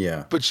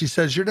 Yeah. But she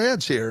says, your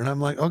dad's here. And I'm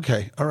like,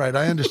 okay, all right,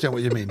 I understand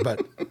what you mean,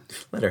 but...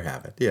 Let her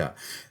have it, yeah.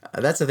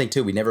 That's the thing,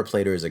 too. We never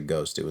played her as a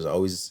ghost. It was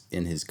always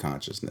in his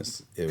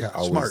consciousness. It was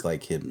always smart.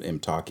 like him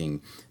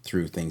talking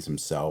through things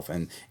himself.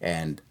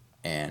 And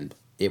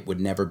it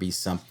would never be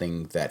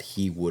something that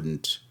he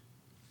wouldn't...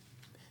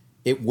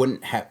 It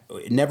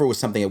never was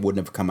something that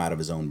wouldn't have come out of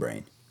his own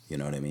brain. You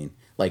know what I mean?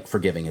 Like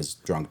forgiving his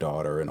drunk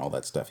daughter and all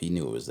that stuff. He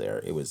knew it was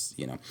there. It was,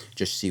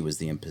 just she was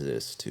the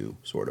impetus to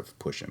sort of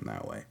push him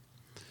that way.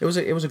 It was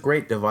a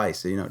great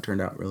device. It turned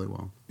out really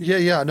well.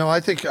 Yeah. No, I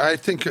think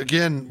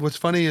again, what's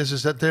funny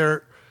is that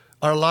there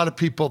are a lot of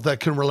people that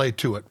can relate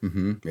to it.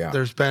 Mm-hmm. Yeah.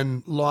 There's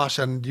been loss,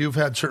 and you've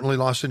had certainly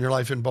loss in your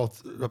life in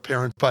both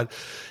parents, but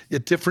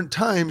at different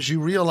times you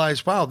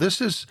realize, wow,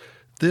 this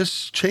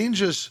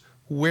changes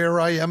where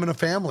I am in a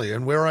family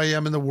and where I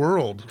am in the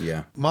world.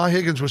 Yeah. Ma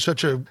Higgins was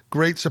such a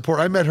great support.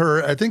 I met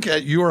her, I think,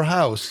 at your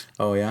house.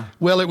 Oh, yeah?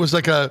 Well, it was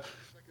like a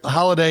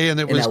holiday, and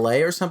it was in LA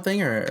or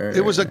something, or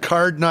it was a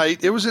card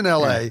night. It was in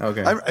LA. Yeah,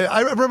 okay.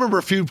 I remember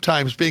a few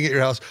times being at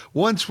your house.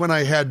 Once when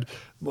I had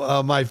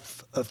my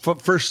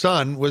first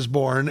son was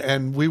born,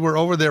 and we were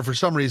over there for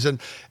some reason,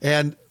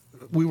 and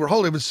we were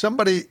holding. But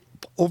somebody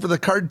over the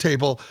card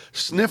table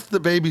sniffed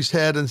the baby's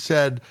head and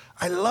said,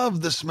 "I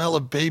love the smell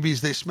of babies.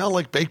 They smell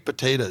like baked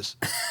potatoes."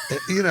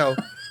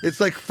 It's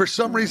like for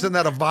some reason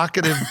that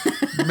evocative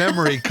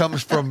memory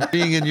comes from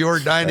being in your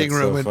dining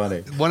room and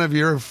funny. one of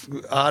your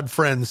odd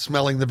friends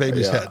smelling the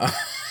baby's head.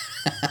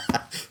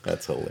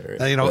 That's hilarious.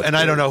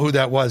 I don't know who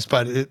that was,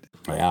 but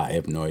yeah, I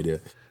have no idea.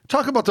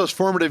 Talk about those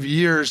formative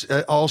years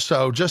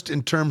also, just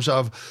in terms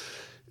of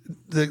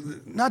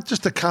not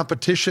just the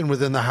competition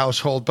within the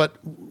household, but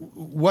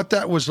what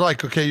that was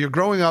like. Okay, you're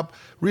growing up,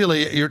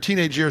 really, your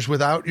teenage years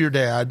without your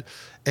dad,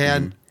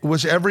 and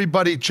was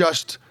everybody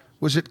just...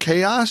 Was it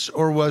chaos,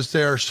 or was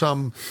there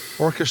some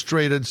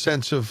orchestrated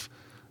sense of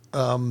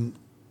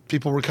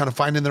people were kind of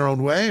finding their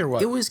own way, or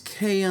what? It was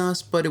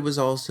chaos, but it was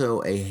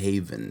also a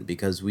haven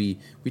because we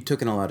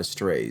took in a lot of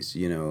strays.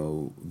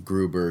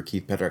 Gruber,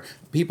 Keith Petter.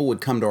 People would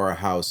come to our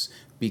house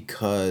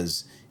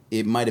because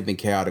it might have been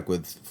chaotic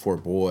with 4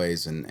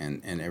 boys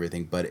and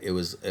everything, but it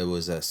was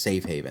a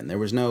safe haven. There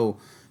was no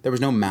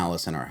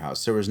malice in our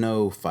house. There was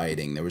no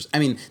fighting. There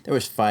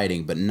was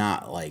fighting, but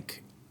not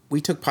like... We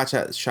took pot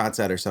shots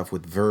at ourselves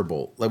with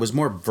verbal. It was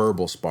more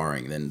verbal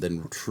sparring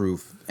than true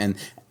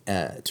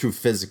true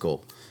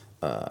physical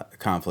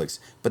conflicts.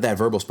 But that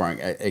verbal sparring,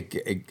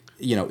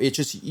 it's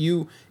just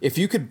you. If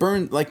you could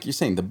burn, like you're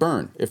saying, the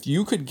burn. If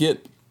you could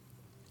get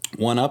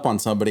one up on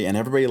somebody and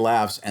everybody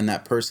laughs and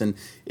that person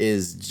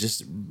is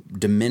just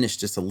diminished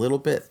just a little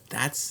bit,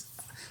 that's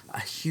a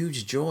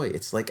huge joy.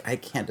 It's like, I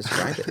can't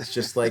describe it. It's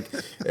just like,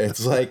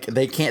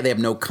 they have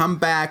no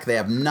comeback. They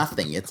have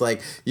nothing. It's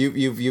like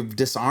you've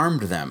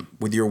disarmed them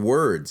with your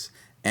words,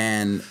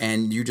 and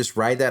you just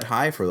ride that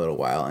high for a little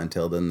while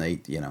until then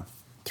they,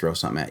 throw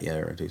something at you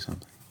or do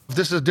something.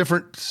 This is a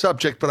different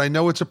subject, but I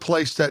know it's a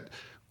place that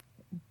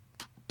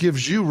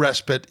gives you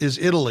respite, is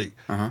Italy.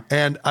 Uh-huh.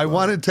 And I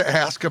wanted to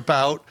ask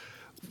about,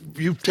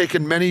 you've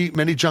taken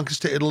many junkets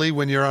to Italy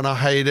when you're on a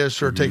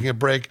hiatus or taking a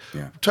break.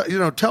 Yeah.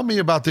 Tell me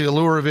about the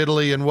allure of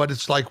Italy and what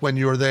it's like when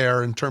you're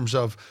there in terms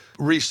of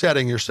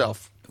resetting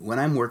yourself. When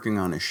I'm working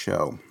on a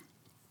show,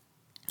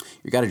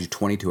 you got to do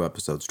 22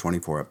 episodes,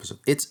 24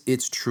 episodes.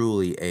 It's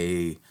truly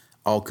a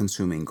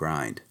all-consuming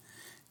grind.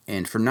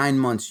 And for 9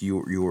 months,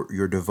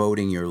 you're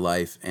devoting your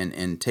life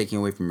and taking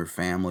away from your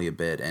family a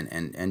bit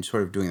and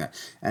sort of doing that.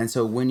 And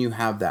so when you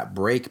have that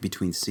break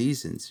between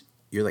seasons,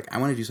 you're like, I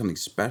want to do something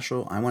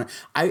special.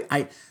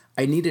 I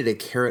needed a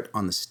carrot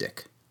on the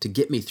stick to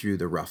get me through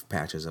the rough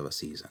patches of a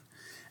season.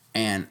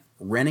 And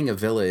renting a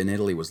villa in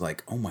Italy was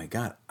like, oh my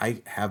God,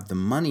 I have the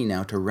money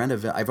now to rent a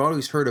villa. I've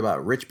always heard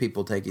about rich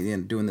people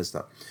doing this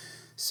stuff.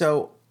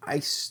 So I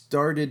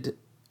started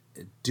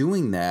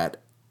doing that,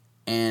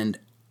 and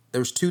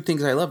there's 2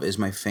 things I love, is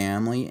my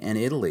family and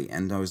Italy.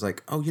 And I was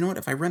like, oh, you know what?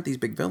 If I rent these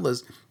big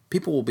villas,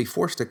 people will be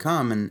forced to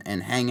come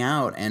and hang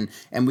out, and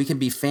we can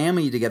be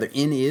family together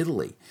in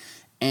Italy.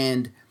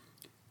 And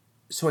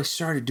so I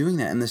started doing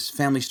that, and this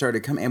family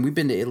started coming, and we've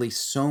been to Italy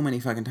so many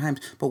fucking times.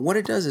 But what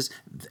it does is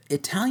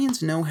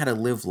Italians know how to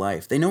live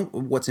life. They know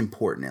what's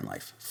important in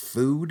life: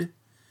 food,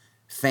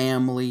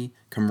 family,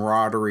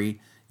 camaraderie.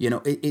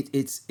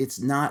 It's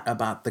not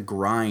about the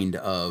grind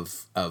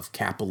of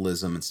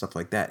capitalism and stuff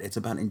like that. It's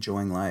about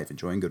enjoying life,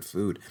 enjoying good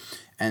food,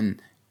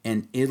 and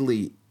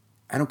Italy.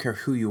 I don't care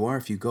who you are.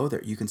 If you go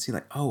there, you can see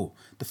like, oh,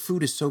 the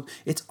food is so...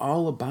 It's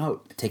all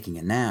about taking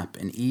a nap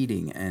and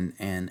eating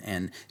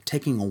and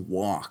taking a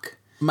walk.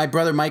 My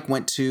brother Mike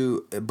went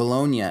to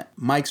Bologna.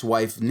 Mike's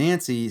wife,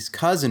 Nancy's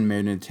cousin,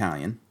 married an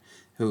Italian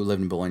who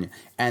lived in Bologna.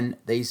 And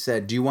they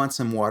said, do you want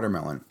some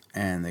watermelon?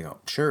 And they go,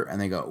 sure.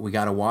 And they go, we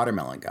got a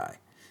watermelon guy.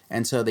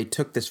 And so they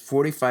took this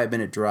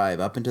 45-minute drive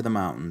up into the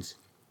mountains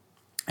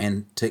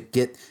and to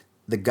get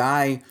the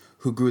guy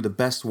who grew the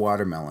best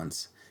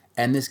watermelons.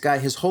 And this guy,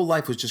 his whole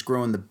life was just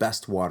growing the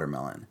best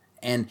watermelon.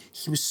 And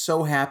he was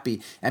so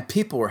happy, and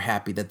people were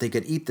happy that they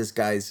could eat this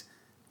guy's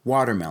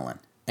watermelon.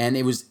 And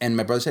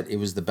my brother said it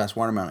was the best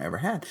watermelon I ever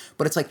had.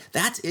 But it's like,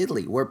 that's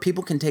Italy, where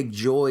people can take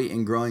joy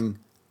in growing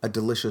a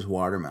delicious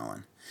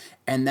watermelon.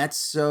 And that's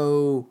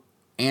so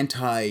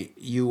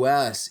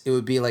anti-US. It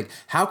would be like,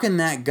 how can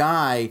that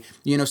guy,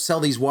 sell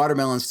these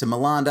watermelons to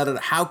Milan?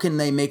 How can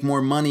they make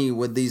more money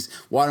with these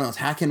watermelons?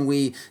 How can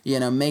we,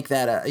 make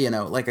that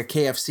like a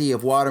KFC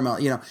of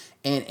watermelon?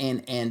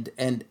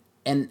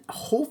 And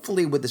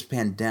hopefully with this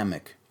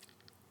pandemic,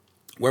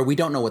 where we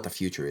don't know what the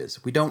future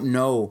is, we don't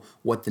know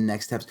what the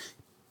next steps.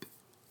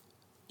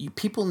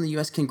 People in the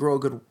US can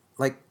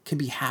can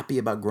be happy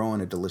about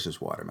growing a delicious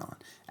watermelon.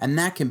 And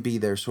that can be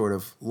their sort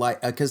of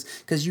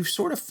because you've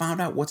sort of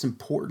found out what's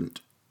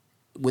important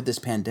with this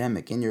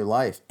pandemic in your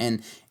life.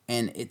 And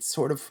it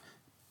sort of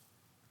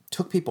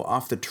took people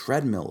off the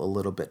treadmill a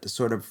little bit to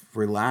sort of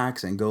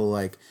relax and go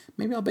like,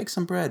 maybe I'll bake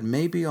some bread.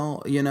 Maybe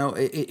I'll,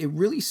 it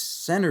really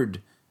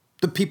centered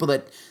the people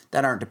that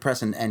aren't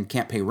depressed and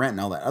can't pay rent and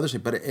all that other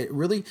stuff. But it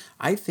really,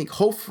 I think,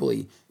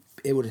 hopefully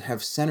it would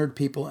have centered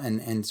people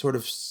and sort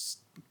of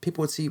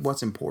people would see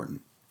what's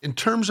important. In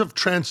terms of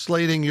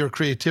translating your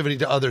creativity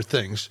to other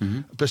things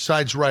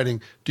besides writing,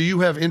 do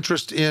you have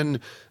interest in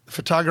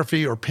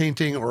photography or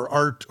painting or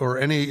art or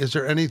is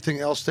there anything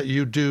else that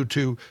you do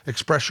to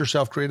express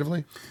yourself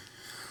creatively?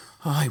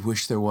 Oh, I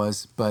wish there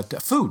was,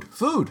 but food.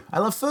 I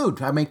love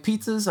food. I make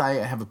pizzas.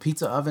 I have a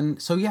pizza oven.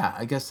 So yeah,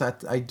 I guess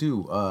that I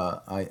do.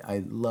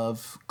 I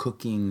love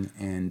cooking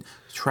and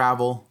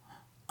travel.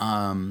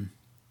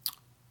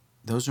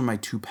 Those are my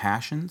two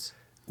passions.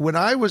 When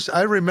I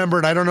remember,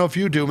 and I don't know if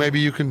you do, maybe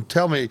you can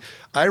tell me,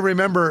 I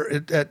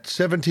remember at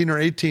 17 or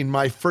 18,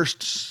 my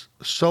first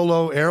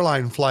solo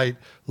airline flight,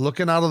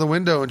 looking out of the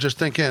window and just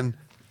thinking,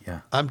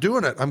 I'm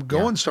doing it. I'm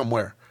going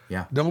somewhere.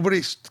 Yeah.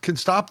 Nobody can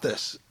stop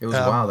this. It was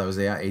wild. I was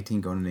 18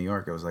 going to New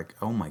York. I was like,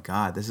 oh my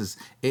God, this is,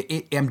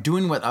 I'm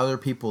doing what other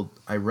people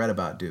I read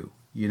about do.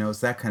 It's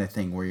that kind of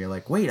thing where you're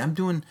like,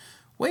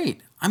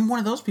 I'm one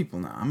of those people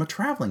now. I'm a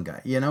traveling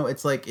guy.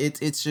 It's like,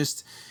 it's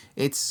just,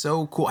 it's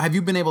so cool. Have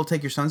you been able to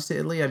take your sons to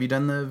Italy? Have you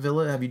done the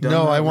villa? Have you done?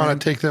 No, I want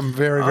to take them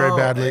very, very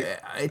badly.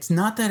 It's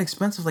not that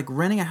expensive. Like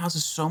renting a house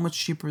is so much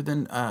cheaper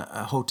than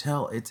a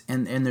hotel. It's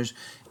and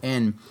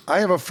I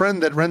have a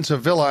friend that rents a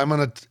villa. I'm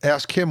going to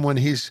ask him when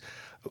he's.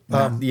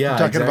 I'm talking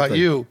exactly. about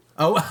you.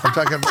 Oh, I'm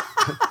talking about.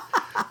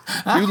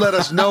 You let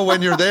us know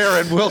when you're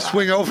there, and we'll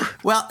swing over.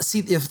 Well, see,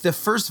 if the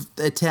first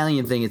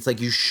Italian thing, it's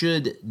like you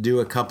should do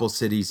a couple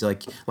cities.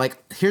 Like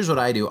here's what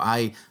I do.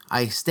 I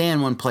stay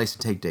in one place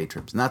and take day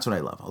trips, and that's what I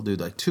love. I'll do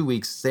like 2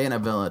 weeks, stay in a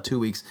villa, 2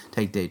 weeks,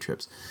 take day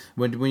trips.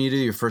 When you do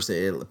your first,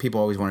 people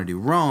always want to do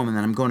Rome, and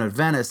then I'm going to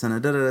Venice,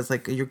 and it's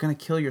like you're gonna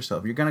kill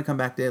yourself. You're gonna come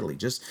back to Italy.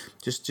 Just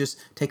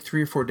take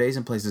 3 or 4 days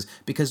in places,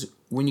 because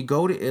when you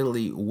go to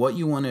Italy, what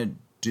you want to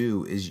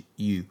do is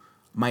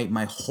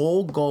my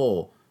whole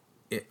goal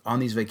on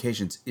these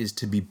vacations is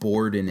to be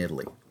bored in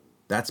Italy.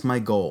 That's my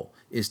goal,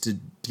 is to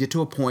get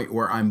to a point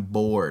where I'm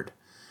bored.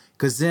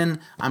 Because then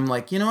I'm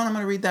like, I'm going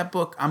to read that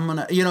book. I'm going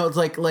to, it's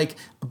like,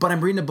 but I'm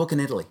reading a book in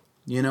Italy.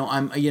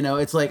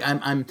 It's like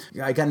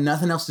I got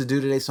nothing else to do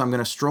today, so I'm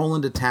going to stroll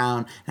into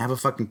town and have a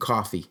fucking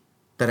coffee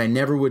that I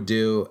never would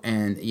do,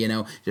 and,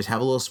 just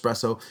have a little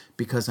espresso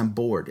because I'm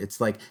bored.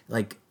 It's like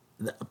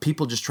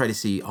people just try to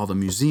see all the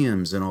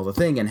museums and all the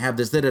thing and have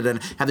this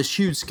have this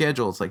huge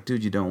schedule. It's like,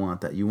 dude, you don't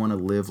want that. You want to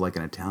live like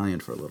an Italian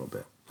for a little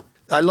bit.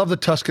 I love the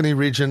Tuscany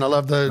region. I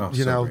love the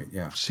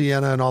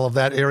Siena and all of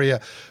that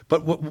area.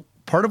 But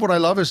part of what I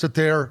love is that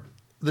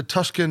the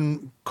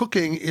Tuscan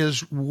cooking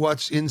is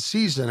what's in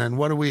season, and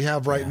what do we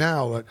have right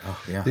now?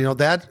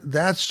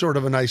 That's sort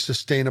of a nice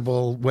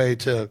sustainable way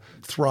to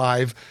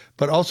thrive.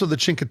 But also the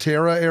Cinque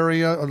Terre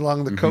area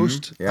along the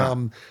coast,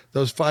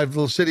 those 5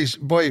 little cities.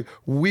 Boy,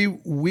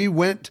 we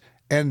went,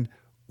 and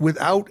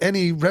without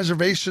any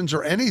reservations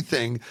or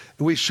anything,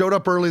 we showed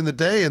up early in the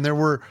day, and there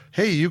were,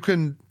 hey, you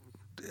can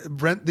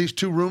rent these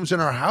 2 rooms in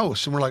our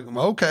house, and we're like,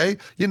 okay,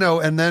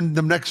 and then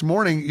the next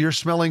morning you're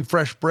smelling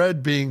fresh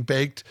bread being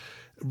baked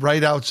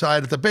right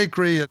outside at the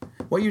bakery.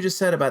 What you just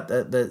said about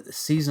the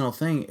seasonal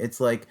thing, it's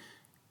like,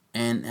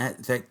 and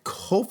that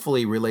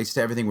hopefully relates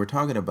to everything we're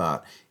talking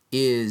about,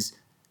 is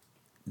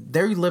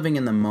they're living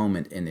in the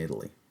moment in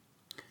Italy.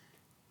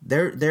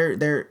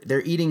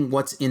 They're eating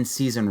what's in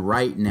season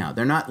right now.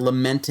 They're not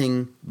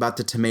lamenting about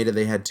the tomato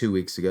they had 2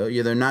 weeks ago.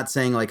 They're not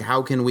saying like,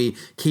 how can we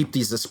keep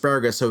these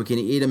asparagus so we can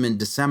eat them in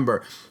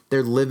December?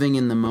 They're living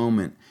in the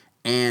moment.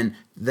 And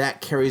that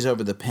carries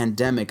over the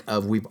pandemic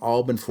of we've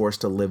all been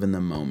forced to live in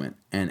the moment.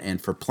 And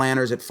for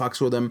planners, it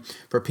fucks with them.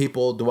 For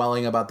people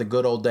dwelling about the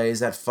good old days,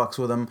 that fucks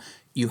with them.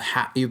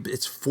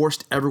 It's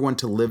forced everyone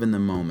to live in the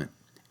moment.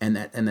 And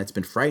that's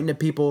been frightening to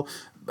people.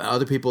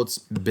 Other people, it's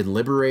been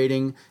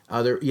liberating.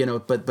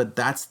 But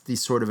that's the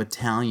sort of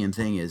Italian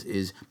thing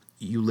is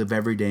you live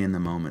every day in the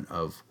moment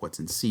of what's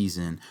in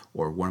season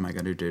or what am I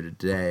going to do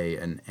today,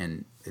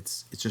 and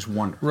it's just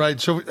wonderful. Right.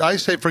 So I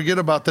say forget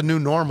about the new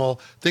normal.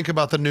 Think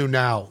about the new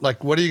now.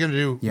 Like, what are you going to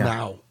do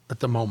now at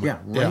the moment? Yeah,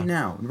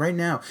 right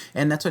now.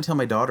 And that's what I tell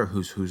my daughter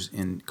who's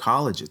in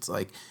college. It's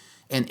like,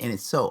 and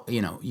it's so,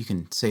 you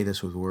can say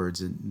this with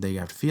words and they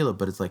have to feel it,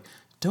 but it's like,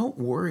 don't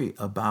worry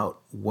about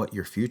what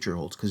your future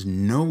holds because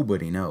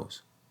nobody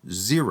knows.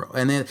 Zero.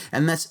 And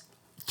that's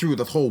through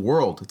the whole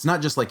world. It's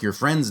not just like your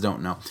friends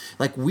don't know.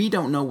 Like, we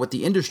don't know what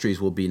the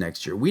industries will be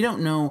next year. We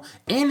don't know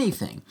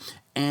anything.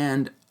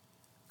 And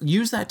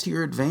use that to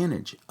your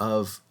advantage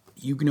of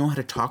you know how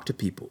to talk to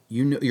people.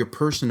 You're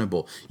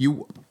personable.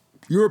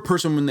 You're a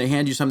person when they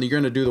hand you something, you're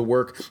going to do the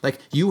work. Like,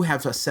 you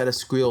have a set of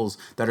skills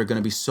that are going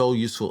to be so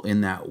useful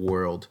in that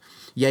world.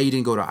 Yeah, you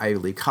didn't go to Ivy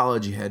League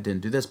college,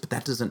 didn't do this, but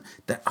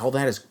all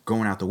that is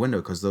going out the window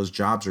because those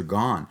jobs are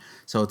gone.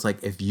 So it's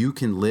like, if you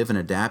can live and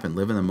adapt and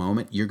live in the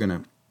moment, you're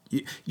going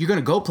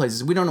to go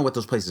places. We don't know what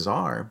those places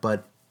are,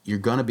 but you're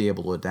going to be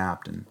able to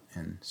adapt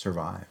and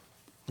survive.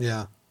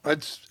 Yeah.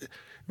 It's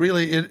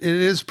really, it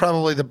is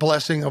probably the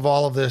blessing of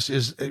all of this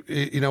is,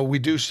 we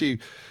do see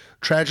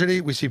tragedy.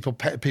 We see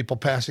people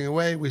passing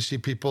away. We see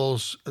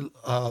people's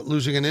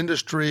losing an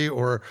industry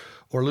or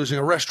losing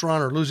a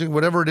restaurant or losing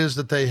whatever it is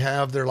that they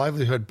have, their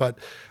livelihood. But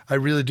I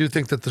really do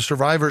think that the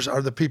survivors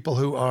are the people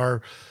who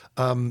are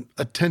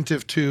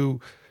attentive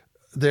to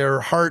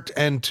their heart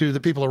and to the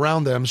people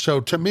around them. So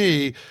to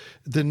me,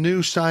 the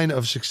new sign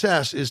of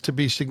success is to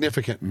be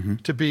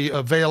significant, to be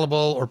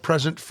available or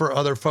present for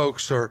other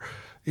folks or,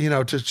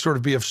 to sort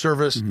of be of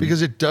service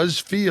because it does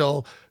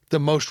feel the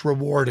most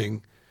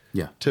rewarding.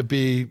 Yeah. To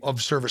be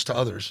of service to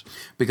others.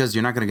 Because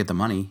you're not going to get the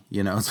money,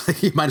 It's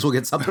like you might as well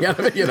get something out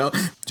of it,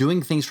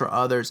 Doing things for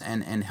others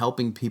and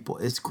helping people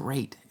is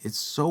great. It's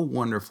so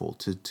wonderful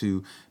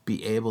to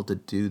be able to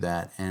do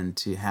that and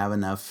to have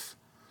enough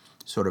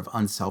sort of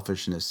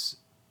unselfishness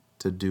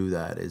to do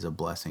that is a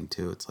blessing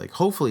too. It's like,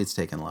 hopefully it's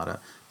taken a lot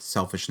of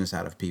selfishness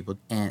out of people.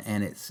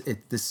 And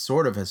this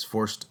sort of has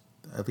forced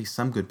at least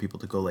some good people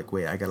to go like,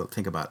 wait, I got to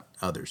think about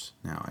others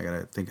now. I got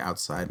to think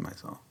outside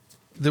myself.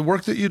 The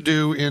work that you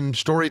do in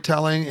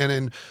storytelling and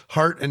in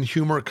heart and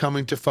humor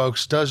coming to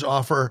folks does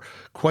offer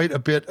quite a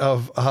bit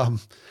of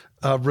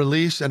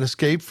release and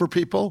escape for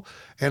people.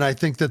 And I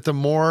think that the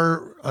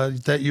more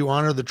that you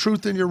honor the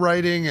truth in your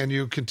writing and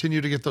you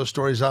continue to get those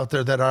stories out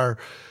there that are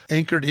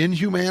anchored in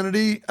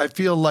humanity, I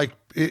feel like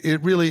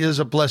it really is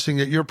a blessing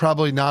that you're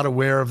probably not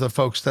aware of the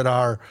folks that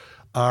are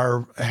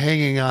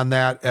hanging on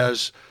that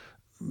as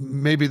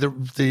maybe the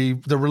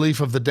relief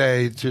of the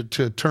day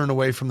to turn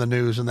away from the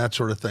news and that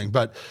sort of thing.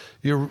 But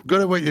you're good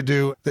at what you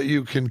do, that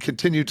you can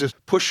continue to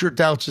push your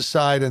doubts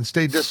aside and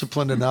stay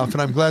disciplined enough.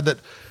 And I'm glad that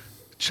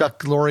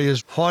Chuck Lorre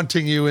is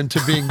haunting you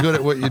into being good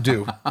at what you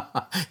do.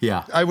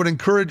 Yeah. I would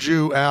encourage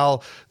you,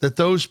 Al, that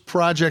those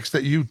projects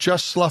that you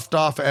just sloughed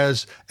off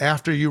as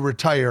after you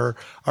retire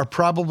are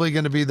probably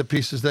going to be the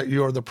pieces that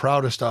you're the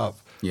proudest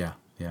of. Yeah,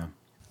 yeah.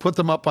 Put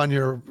them up on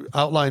your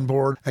outline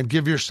board and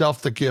give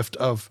yourself the gift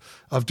of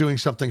doing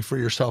something for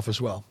yourself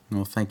as well.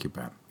 Well, thank you,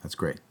 Pat. That's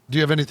great. Do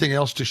you have anything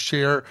else to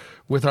share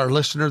with our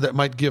listener that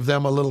might give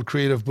them a little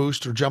creative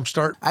boost or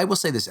jumpstart? I will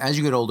say this. As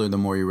you get older, the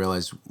more you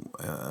realize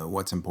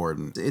what's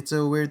important. It's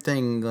a weird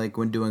thing, like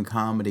when doing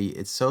comedy,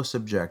 it's so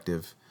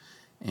subjective.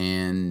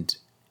 And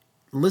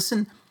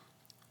listen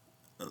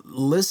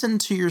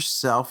to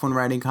yourself when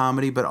writing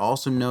comedy, but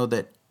also know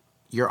that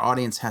your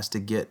audience has to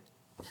get,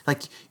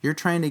 like, you're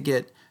trying to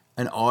get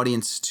an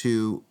audience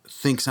to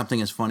think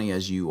something as funny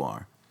as you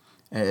are,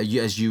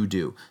 as you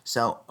do.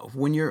 So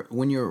when you're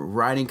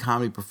writing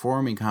comedy,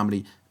 performing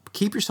comedy,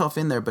 keep yourself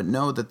in there, but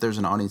know that there's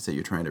an audience that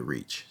you're trying to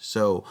reach.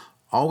 So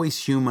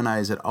always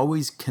humanize it,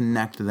 always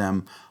connect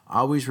them,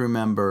 always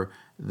remember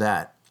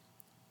that,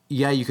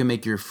 yeah, you can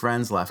make your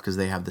friends laugh because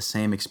they have the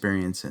same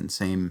experience and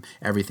same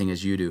everything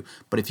as you do.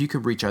 But if you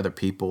could reach other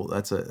people,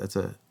 it's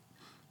a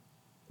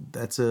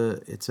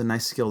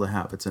nice skill to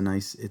have. It's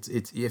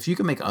if you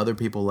can make other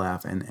people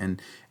laugh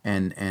and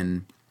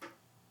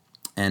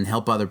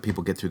help other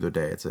people get through their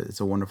day, it's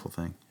a wonderful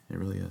thing. It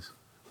really is.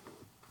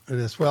 It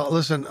is. Well,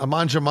 listen, a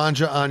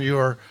manja on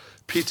your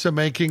pizza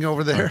making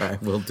over there. All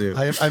right, will do.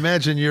 I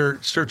imagine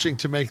you're searching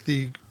to make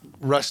the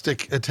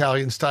rustic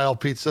Italian style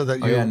pizza that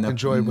you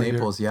enjoy.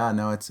 Naples, yeah,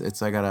 no,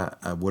 it's I got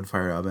a wood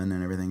fire oven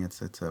and everything.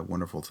 It's a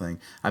wonderful thing.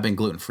 I've been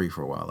gluten free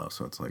for a while though,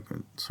 so it's like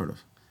sort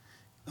of.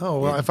 Oh,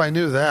 well, if I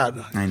knew that.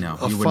 I know.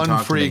 A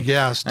fun-free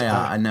guest.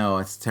 Yeah, I know.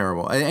 It's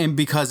terrible. And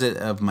because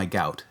of my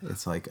gout,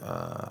 it's like,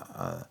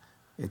 I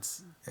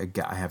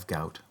have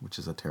gout, which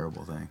is a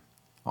terrible thing.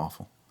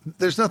 Awful.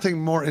 There's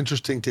nothing more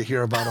interesting to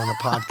hear about on a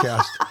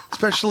podcast,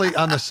 especially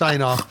on the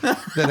sign-off,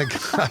 than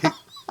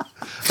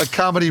a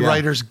comedy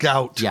writer's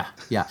gout.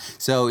 Yeah.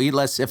 So eat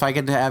less. If I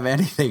could have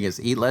anything, is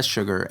eat less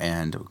sugar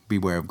and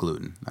beware of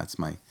gluten. That's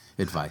my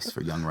advice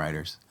for young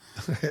writers.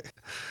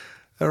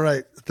 All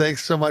right.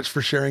 Thanks so much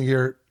for sharing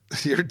your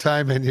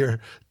time and your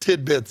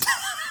tidbits.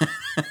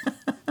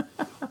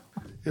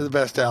 You're the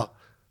best, Al.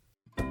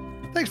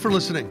 Thanks for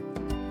listening.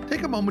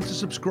 Take a moment to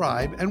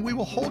subscribe, and we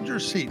will hold your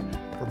seat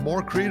for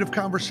more creative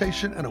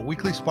conversation and a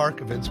weekly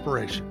spark of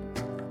inspiration.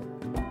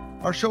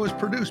 Our show is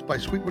produced by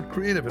Sweetwood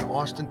Creative in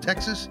Austin,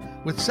 Texas,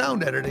 with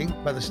sound editing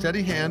by the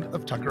steady hand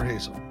of Tucker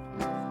Hazel.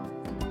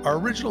 Our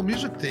original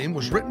music theme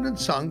was written and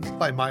sung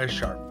by Maya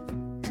Sharp,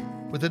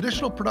 with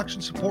additional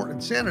production support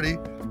and sanity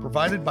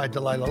provided by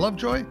Delilah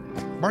Lovejoy,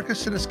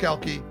 Marcus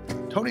Siniskalki,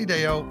 Tony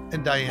Deo,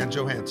 and Diane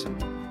Johansson.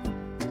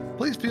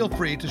 Please feel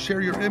free to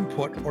share your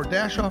input or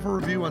dash off a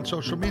review on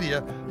social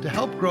media to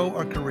help grow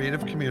our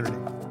creative community.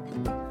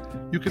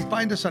 You can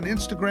find us on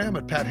Instagram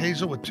at Pat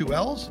Hazel with 2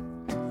 L's,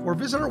 or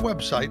visit our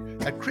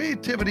website at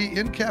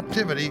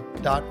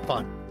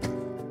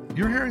creativityInCaptivity.fun.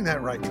 You're hearing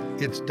that right.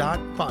 It's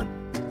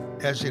 .fun,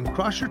 as in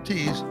cross your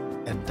T's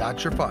and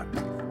dot your fun.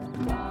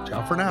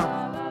 Ciao for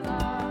now.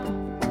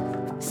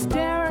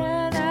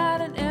 Staring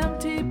at an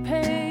empty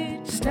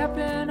page,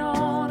 stepping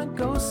on a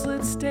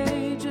ghostlit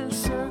stage, a